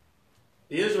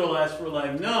 The Israelites were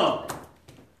like, no,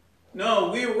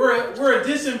 we're a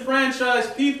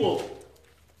disenfranchised people.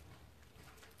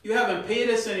 You haven't paid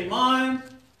us any mind.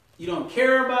 You don't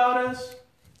care about us.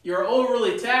 You're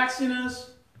overly taxing us.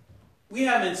 We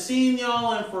haven't seen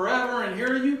y'all in forever, and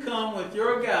here you come with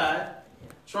your guy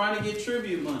trying to get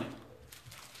tribute money.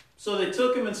 So they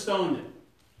took him and stoned him.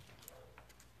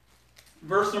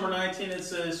 Verse number 19, it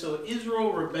says, So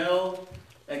Israel rebelled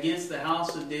against the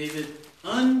house of David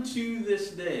unto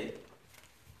this day.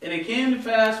 And it came to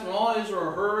pass, when all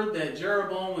Israel heard that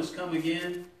Jeroboam was come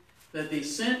again, that they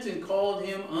sent and called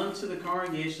him unto the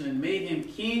congregation and made him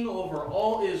king over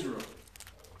all Israel.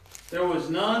 There was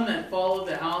none that followed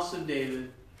the house of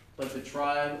David, but the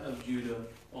tribe of Judah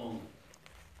only.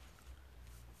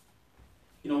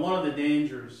 You know, one of the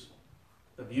dangers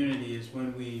of unity is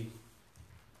when we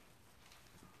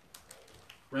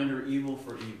render evil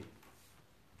for evil.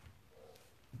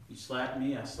 You slap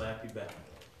me, I slap you back.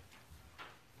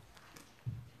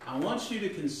 I want you to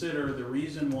consider the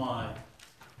reason why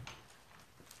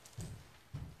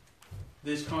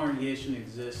this congregation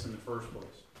exists in the first place.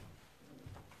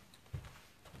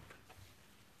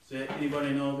 Does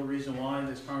anybody know the reason why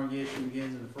this congregation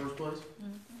begins in the first place?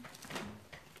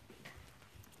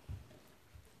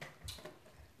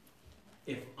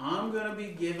 If I'm going to be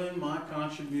giving my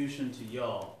contribution to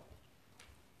y'all,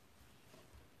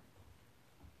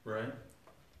 right,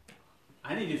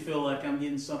 I need to feel like I'm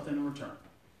getting something in return.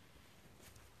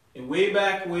 And way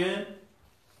back when,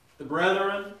 the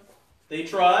brethren, they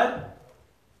tried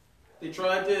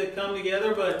to come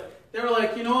together, but they were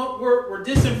like, you know what, we're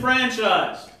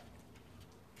disenfranchised.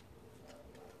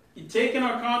 You're taking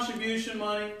our contribution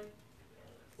money.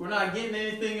 We're not getting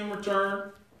anything in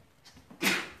return.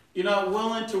 You're not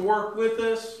willing to work with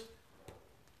us.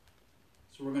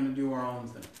 So we're going to do our own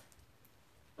thing.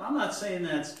 But I'm not saying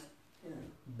that's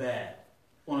bad.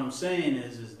 What I'm saying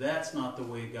is that's not the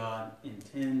way God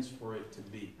intends for it to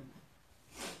be.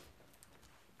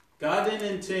 God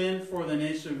didn't intend for the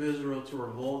nation of Israel to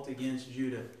revolt against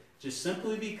Judah just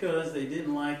simply because they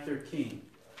didn't like their king,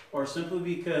 or simply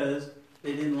because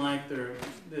they didn't like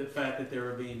the fact that they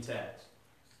were being taxed.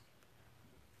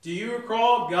 Do you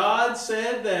recall God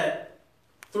said that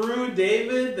through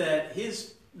David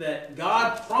that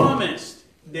God promised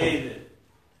David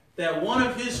that one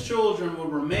of his children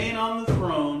would remain on the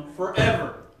throne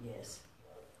forever? Yes.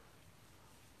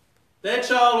 That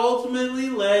child ultimately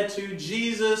led to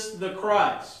Jesus the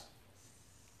Christ.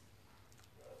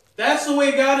 That's the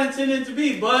way God intended it to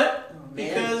be, but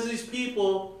because these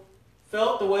people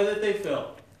felt the way that they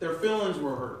felt, their feelings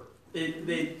were hurt.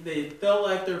 They felt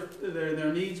like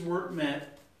their needs weren't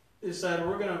met. They decided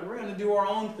we're gonna do our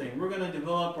own thing. We're gonna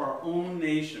develop our own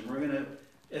nation. We're gonna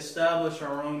establish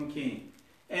our own king.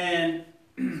 And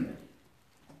but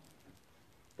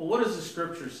what does the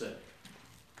Scripture say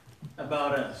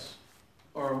about us?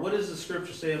 Or what does the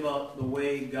Scripture say about the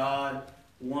way God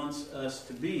wants us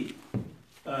to be?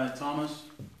 Thomas,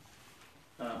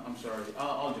 I'm sorry,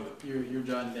 I'll do it. You're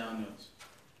jotting down notes.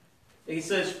 He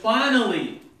says,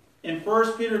 finally, in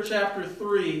 1 Peter chapter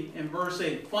 3 and verse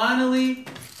 8, finally,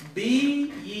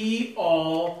 be ye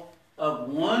all of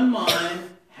one mind,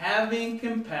 having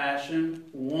compassion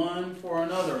one for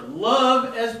another.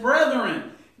 Love as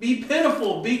brethren. Be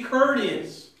pitiful, be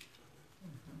courteous.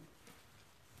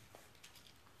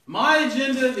 My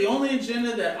agenda, the only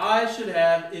agenda that I should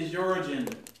have is your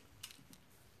agenda.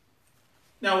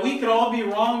 Now, we could all be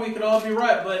wrong, we could all be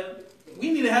right, but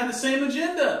we need to have the same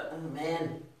agenda.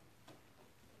 Amen.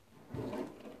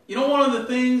 You know, one of the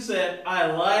things that I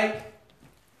like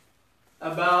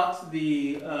about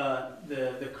the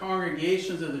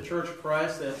congregations of the Church of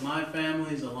Christ that my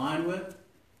family is aligned with,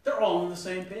 they're all on the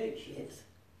same page. Yes.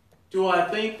 Do I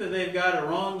think that they've got it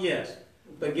wrong? Yes.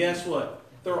 But guess what?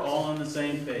 They're all on the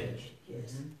same page.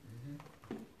 Yes.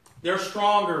 They're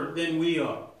stronger than we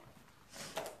are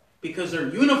because they're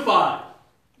unified.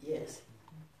 Yes.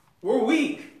 We're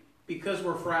weak because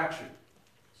we're fractured.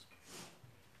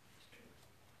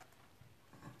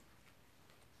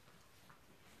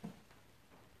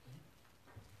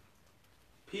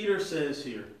 Peter says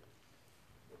here,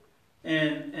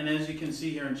 and as you can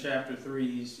see here in chapter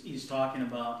 3, he's talking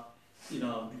about,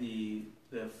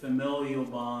 the familial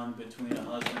bond between a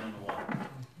husband and a wife.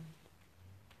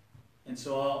 And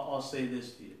so I'll say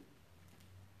this to you.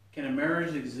 Can a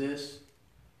marriage exist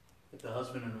if the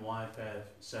husband and wife have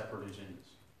separate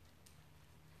agendas?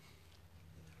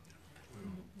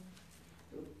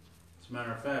 As a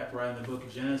matter of fact, right in the book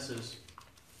of Genesis,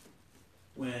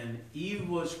 when Eve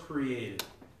was created,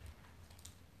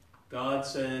 God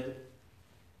said,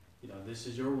 this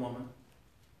is your woman,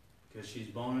 because she's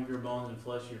bone of your bones and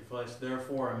flesh of your flesh.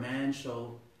 Therefore, a man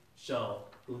shall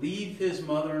leave his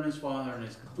mother and his father and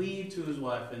is cleaved to his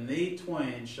wife, and they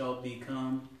twain shall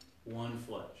become one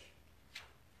flesh.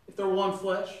 If they're one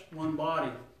flesh, one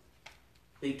body,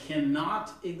 they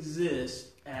cannot exist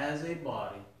as a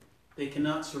body. They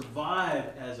cannot survive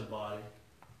as a body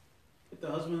if the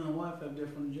husband and the wife have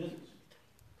different agendas.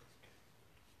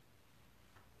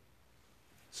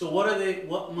 So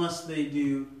what must they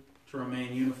do to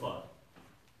remain unified?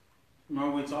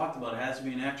 Remember we talked about it has to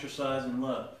be an exercise in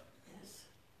love. Yes.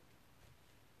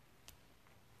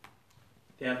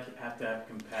 They have to have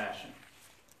compassion.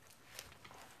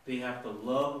 They have to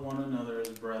love one another as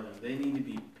brethren. They need to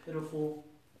be pitiful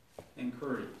and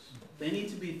courteous. They need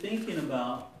to be thinking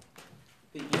about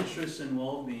the interests and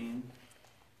well-being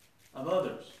of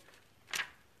others.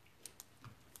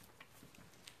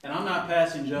 And I'm not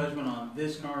passing judgment on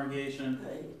this congregation,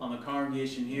 Right. on the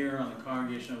congregation here, on the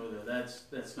congregation over there.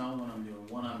 That's not what I'm doing.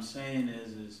 What I'm saying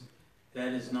is that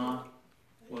is not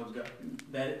what God,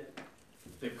 that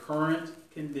the current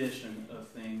condition of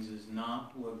things is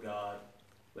not what God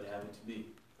would have it to be.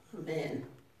 Amen.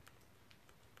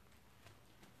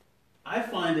 I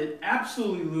find it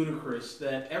absolutely ludicrous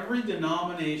that every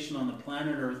denomination on the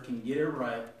planet Earth can get it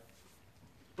right,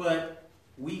 but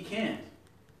we can't.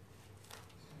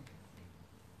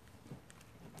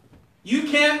 You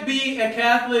can't be a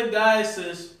Catholic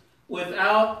diocese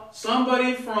without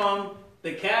somebody from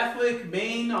the Catholic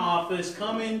main office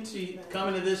coming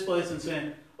to this place and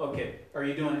saying, okay, are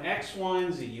you doing X, Y,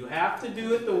 and Z? You have to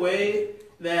do it the way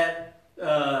that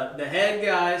the head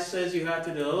guy says you have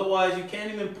to do it. Otherwise, you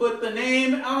can't even put the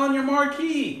name out on your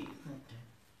marquee.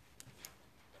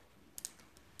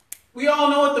 We all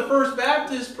know what the First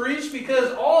Baptists preach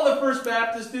because all the First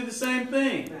Baptists do the same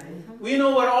thing. Right. We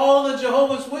know what all the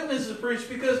Jehovah's Witnesses preach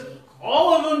because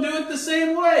all of them do it the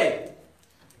same way.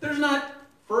 There's not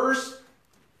first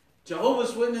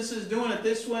Jehovah's Witnesses doing it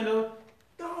this way.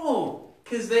 No,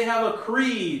 because they have a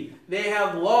creed, they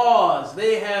have laws,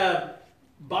 they have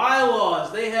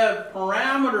bylaws, they have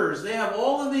parameters, they have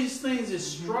all of these things as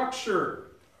structure.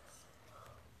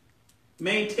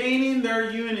 Maintaining their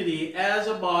unity as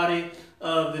a body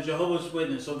of the Jehovah's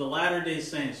Witnesses, or the Latter-day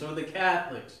Saints, or the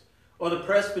Catholics, or the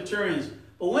Presbyterians.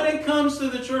 But when it comes to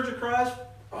the Church of Christ,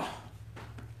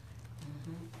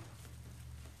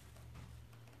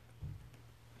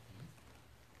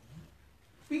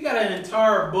 we got an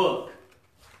entire book,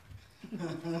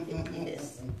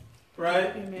 Yes. right?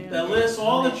 Amen. That lists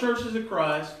all the churches of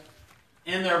Christ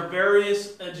and their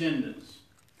various agendas.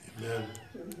 Amen.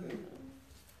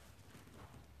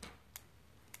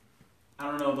 I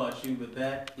don't know about you, but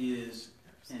that is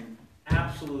an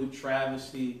absolute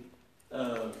travesty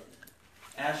of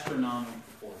astronomical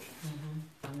proportions.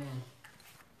 Amen.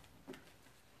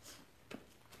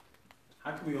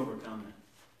 How can we overcome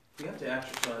that? We have to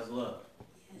exercise love.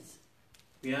 Yes.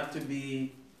 We have to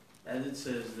be, as it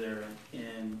says there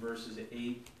in verses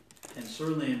 8, and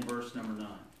certainly in verse number 9,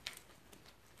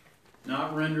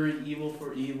 not rendering evil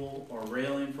for evil or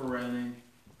railing for railing,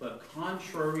 but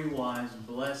contrariwise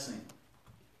blessing,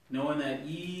 knowing that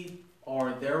ye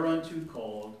are thereunto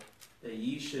called, that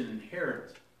ye should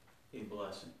inherit a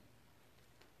blessing.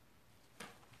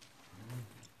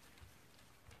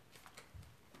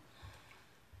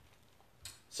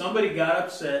 Somebody got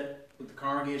upset with the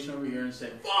congregation over here and say,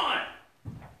 fine,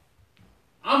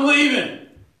 I'm leaving.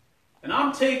 And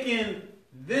I'm taking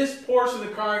this portion of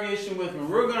the congregation with me.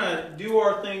 We're going to do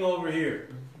our thing over here.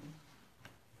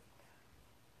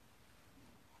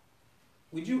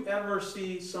 Would you ever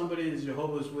see somebody as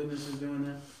Jehovah's Witnesses doing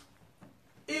that?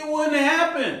 It wouldn't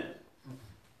happen.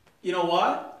 You know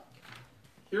what?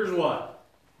 Here's what.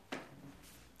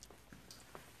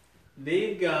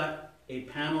 They've got a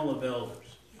panel of elders.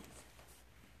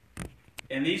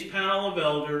 And these panel of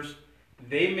elders,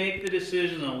 they make the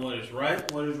decision on what is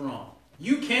right, what is wrong.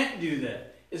 You can't do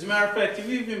that. As a matter of fact, if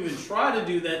you even try to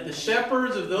do that, the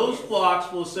shepherds of those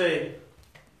flocks will say,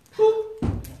 boop.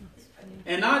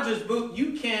 And not just boop,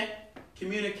 you can't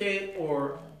communicate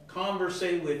or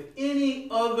conversate with any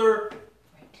other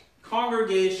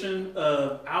congregation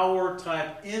of our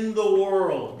type in the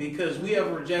world because we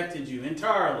have rejected you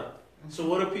entirely. So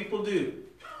what do people do?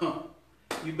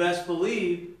 You best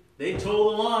believe they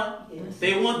toe the line. Yes.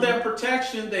 They want that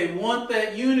protection. They want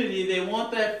that unity. They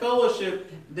want that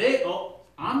fellowship.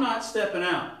 I'm not stepping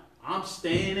out. I'm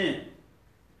staying in.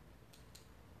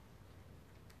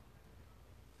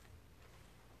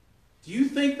 Do you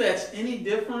think that's any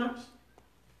different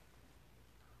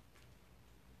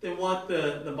than what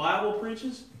the Bible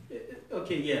preaches?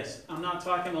 Okay, yes. I'm not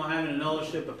talking about having an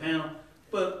eldership, a panel.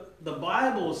 But the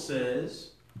Bible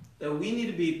says that we need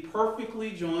to be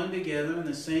perfectly joined together in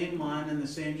the same mind and the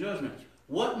same judgment.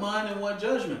 What mind and what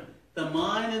judgment? The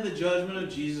mind and the judgment of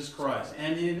Jesus Christ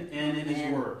and in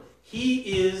His Word. He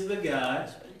is the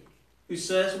God who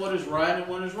says what is right and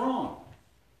what is wrong.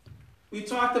 We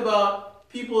talked about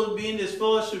people being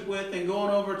disfellowship with and going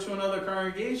over to another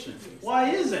congregation. Why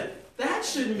is that? That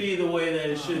shouldn't be the way that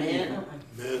it should be. Amen.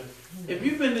 If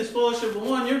you've been disfellowship with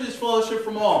one, you're disfellowship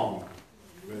from all.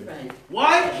 Right.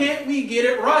 Why can't we get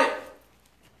it right?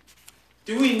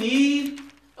 Do we need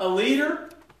a leader?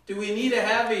 Do we need to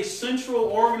have a central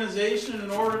organization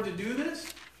in order to do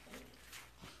this?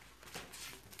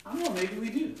 I don't know, maybe we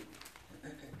do.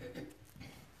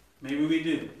 Maybe we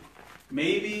do.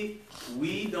 Maybe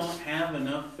we don't have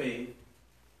enough faith.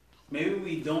 Maybe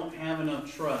we don't have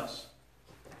enough trust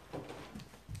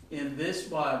in this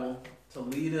Bible to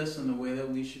lead us in the way that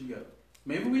we should go.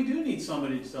 Maybe we do need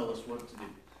somebody to tell us what to do.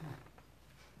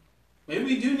 Maybe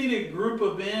we do need a group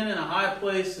of men in a high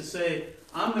place to say,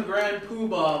 I'm the grand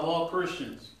poobah of all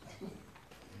Christians.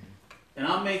 And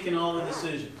I'm making all the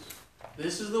decisions.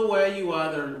 This is the way. You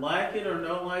either like it or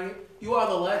don't like it. You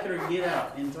either like it or get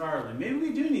out entirely. Maybe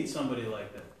we do need somebody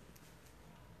like that.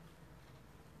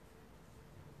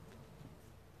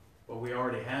 But we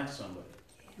already have somebody.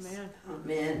 Amen.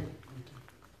 Amen.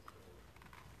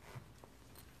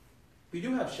 We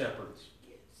do have shepherds.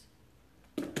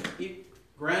 Yes.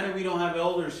 Granted, we don't have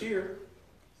elders here.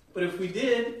 But if we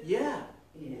did, yeah.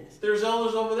 Yes. There's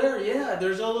elders over there, yeah.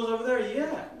 There's elders over there,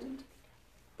 yeah.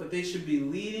 But they should be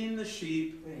leading the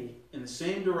sheep Right. in the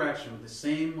same direction, with the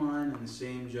same mind and the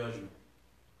same judgment.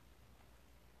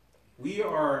 We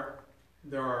are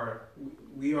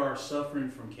suffering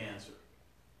from cancer.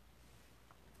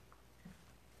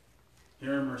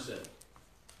 Here in Merced.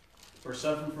 We're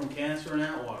suffering from cancer in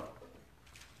Atwater.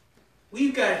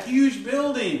 We've got huge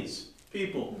buildings,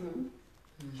 people. Mm-hmm.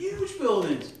 Huge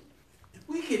buildings.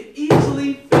 We could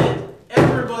easily fit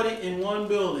everybody in one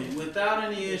building without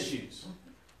any issues.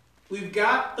 We've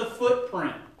got the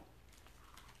footprint.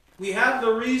 We have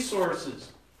the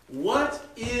resources. What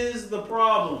is the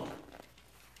problem?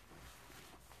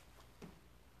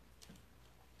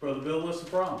 Brother Bill, what's the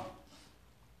problem?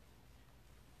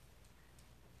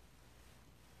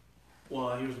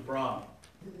 Well, here's the problem.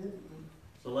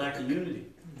 It's a lack of unity.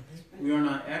 We are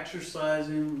not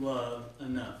exercising love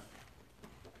enough.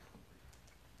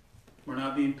 We're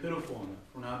not being pitiful enough.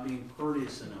 We're not being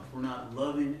courteous enough. We're not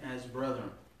loving as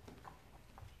brethren.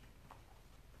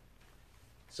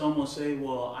 Some will say,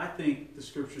 well, I think the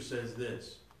Scripture says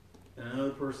this. And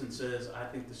another person says, I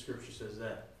think the Scripture says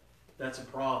that. That's a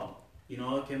problem. You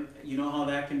know how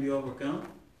that can be overcome?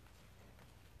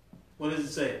 What does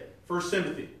it say? 1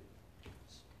 Timothy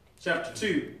chapter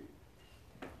 2.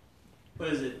 What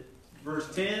is it?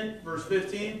 Verse 10? Verse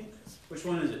 15? Which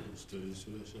one is it? Study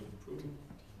so that shall improve.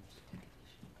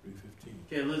 3:15.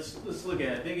 Okay, let's look at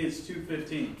it. I think it's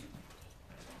 2:15.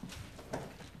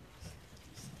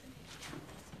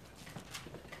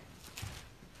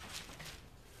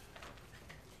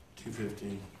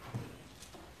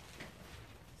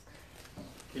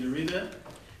 Can you read that?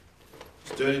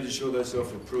 Study to show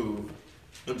thyself approved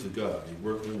unto God, a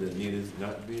workman that needeth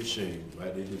not to be ashamed,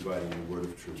 rightly dividing the word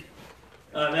of truth.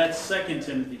 That's 2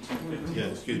 Timothy 2:15. Yeah,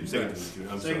 excuse me, 2 Timothy 2.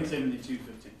 I'm 2 sorry. Timothy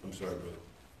 2:15. I'm sorry, brother.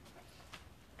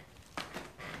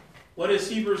 What does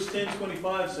Hebrews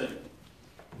 10:25 say?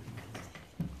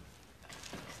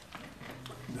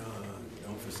 No,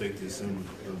 don't forsake the assembly.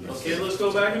 Okay, let's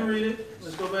go back and read it.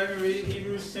 Let's go back and read it.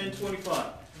 Hebrews 10:25.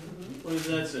 What does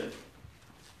that say?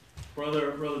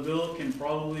 Brother Bill can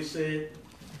probably say it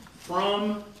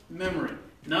from memory.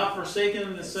 Not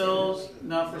forsaking themselves,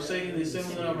 not forsaking the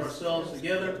assembling of ourselves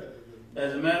together,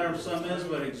 as a matter of some is,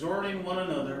 but exhorting one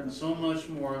another, and so much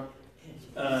more.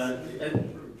 Thank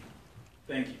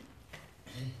you.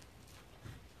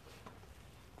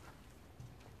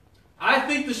 I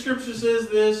think the scripture says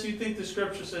this, you think the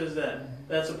scripture says that.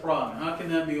 That's a problem. How can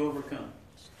that be overcome?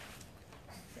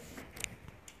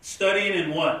 Studying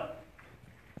in what?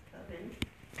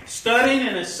 Studying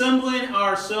and assembling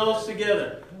ourselves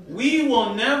together. We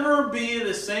will never be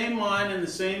the same mind and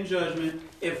the same judgment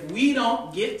if we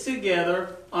don't get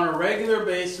together on a regular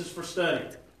basis for study.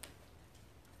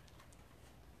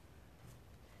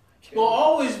 We'll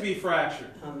always be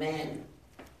fractured. Amen.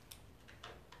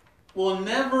 We'll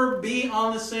never be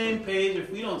on the same page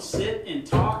if we don't sit and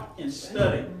talk and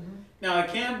study. Now,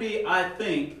 it can't be,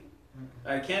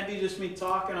 it can't be just me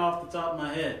talking off the top of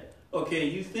my head. Okay,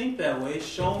 you think that way.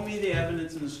 Show me the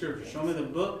evidence in the scripture. Show me the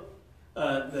book,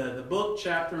 the book,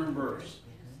 chapter, and verse.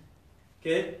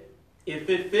 Okay? If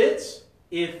it fits,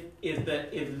 if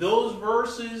those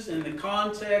verses in the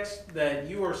context that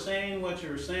you are saying what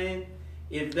you're saying,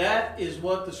 if that is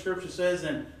what the scripture says,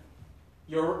 then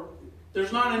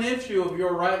there's not an issue of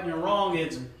you're right and you're wrong.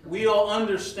 It's we all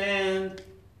understand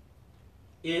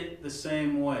it the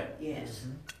same way. Yes.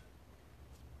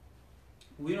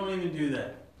 We don't even do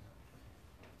that.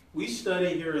 We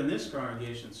study here in this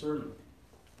congregation, certainly.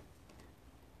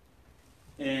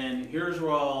 And here's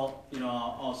where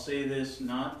I'll say this,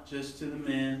 not just to the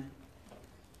men,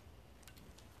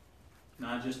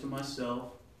 not just to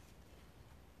myself,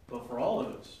 but for all of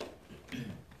us.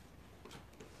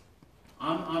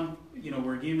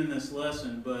 We're giving this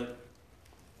lesson, but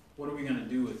what are we going to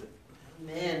do with it?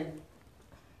 Amen.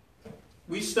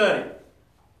 We study.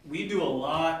 We do a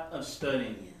lot of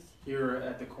studying Yes. here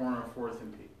at the corner of 4th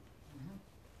and P.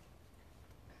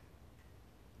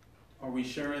 Are we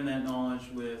sharing that knowledge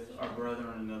with our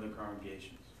brethren in other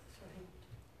congregations?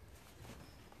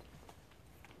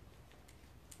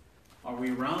 Are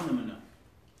we around them enough?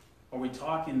 Are we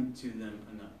talking to them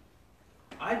enough?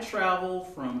 I travel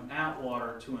from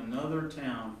Atwater to another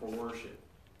town for worship.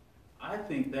 I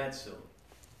think that's silly.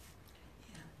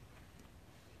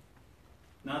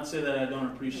 Not to say that I don't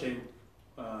appreciate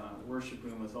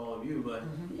worshiping with all of you, but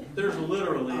there's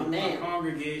literally a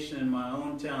congregation in my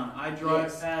own town. I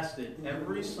drive past it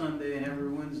every Sunday and every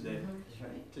Wednesday That's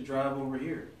right. to drive over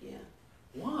here. Yeah.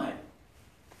 Why?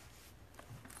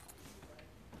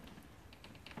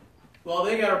 Well,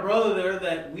 they got a brother there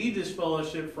that we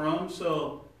disfellowship from,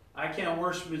 so I can't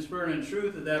worship in spirit and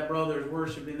truth if that brother is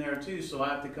worshiping there too, so I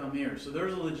have to come here. So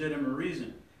there's a legitimate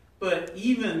reason. But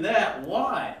even that,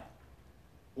 why?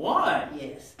 Why?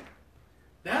 Yes.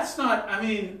 That's not,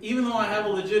 even though I have a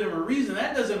legitimate reason,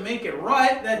 that doesn't make it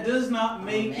right. That does not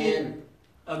make it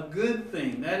a good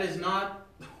thing. That is not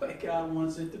the way God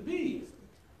wants it to be.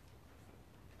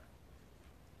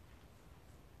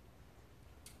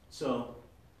 So,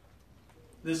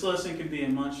 this lesson could be a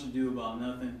much to do about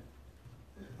nothing,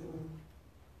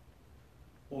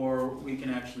 or we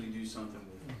can actually do something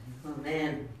with it.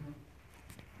 Amen.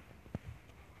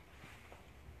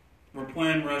 We're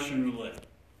playing Russian roulette.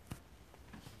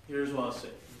 Here's what I'll say.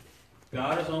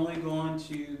 God is only going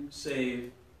to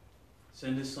send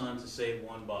His Son to save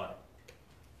one body.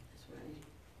 That's right.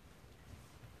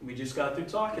 We just got through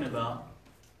talking about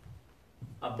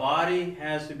a body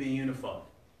has to be unified.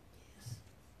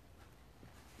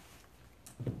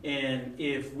 And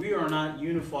if we are not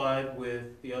unified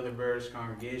with the other various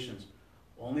congregations,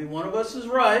 only one of us is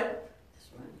right, That's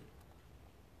right.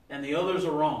 and the others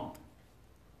are wrong.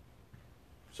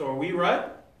 So are we right?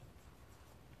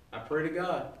 I pray to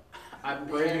God. I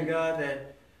pray to God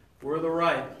that we're the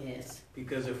right, Yes.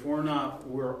 because if we're not,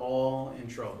 we're all in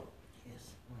trouble. Yes.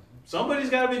 Somebody's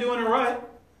got to be doing it right.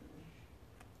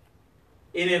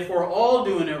 And if we're all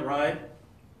doing it right,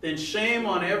 then shame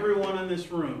on everyone in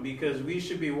this room, because we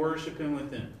should be worshiping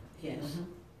with Him. Yes.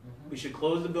 We should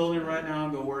close the building right now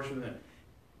and go worship with Him.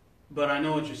 But I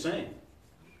know what you're saying.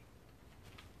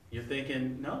 You're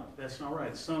thinking, no, that's not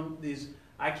right.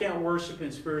 I can't worship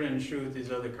in spirit and in truth with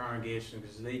these other congregations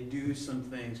because they do some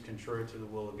things contrary to the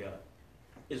will of God,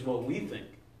 is what we think.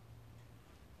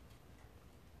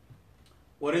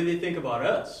 What do they think about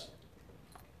us?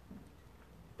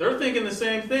 They're thinking the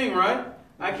same thing, right?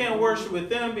 I can't worship with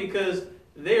them because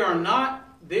they are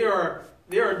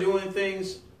doing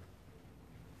things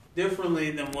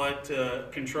differently than what,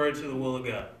 contrary to the will of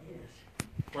God. Yes.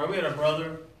 Right, we had a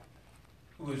brother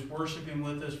who was worshiping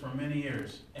with us for many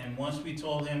years, and once we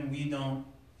told him we don't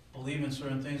believe in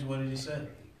certain things, what did he say?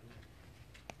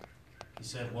 He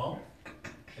said, well,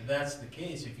 if that's the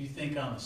case, if you think I'm a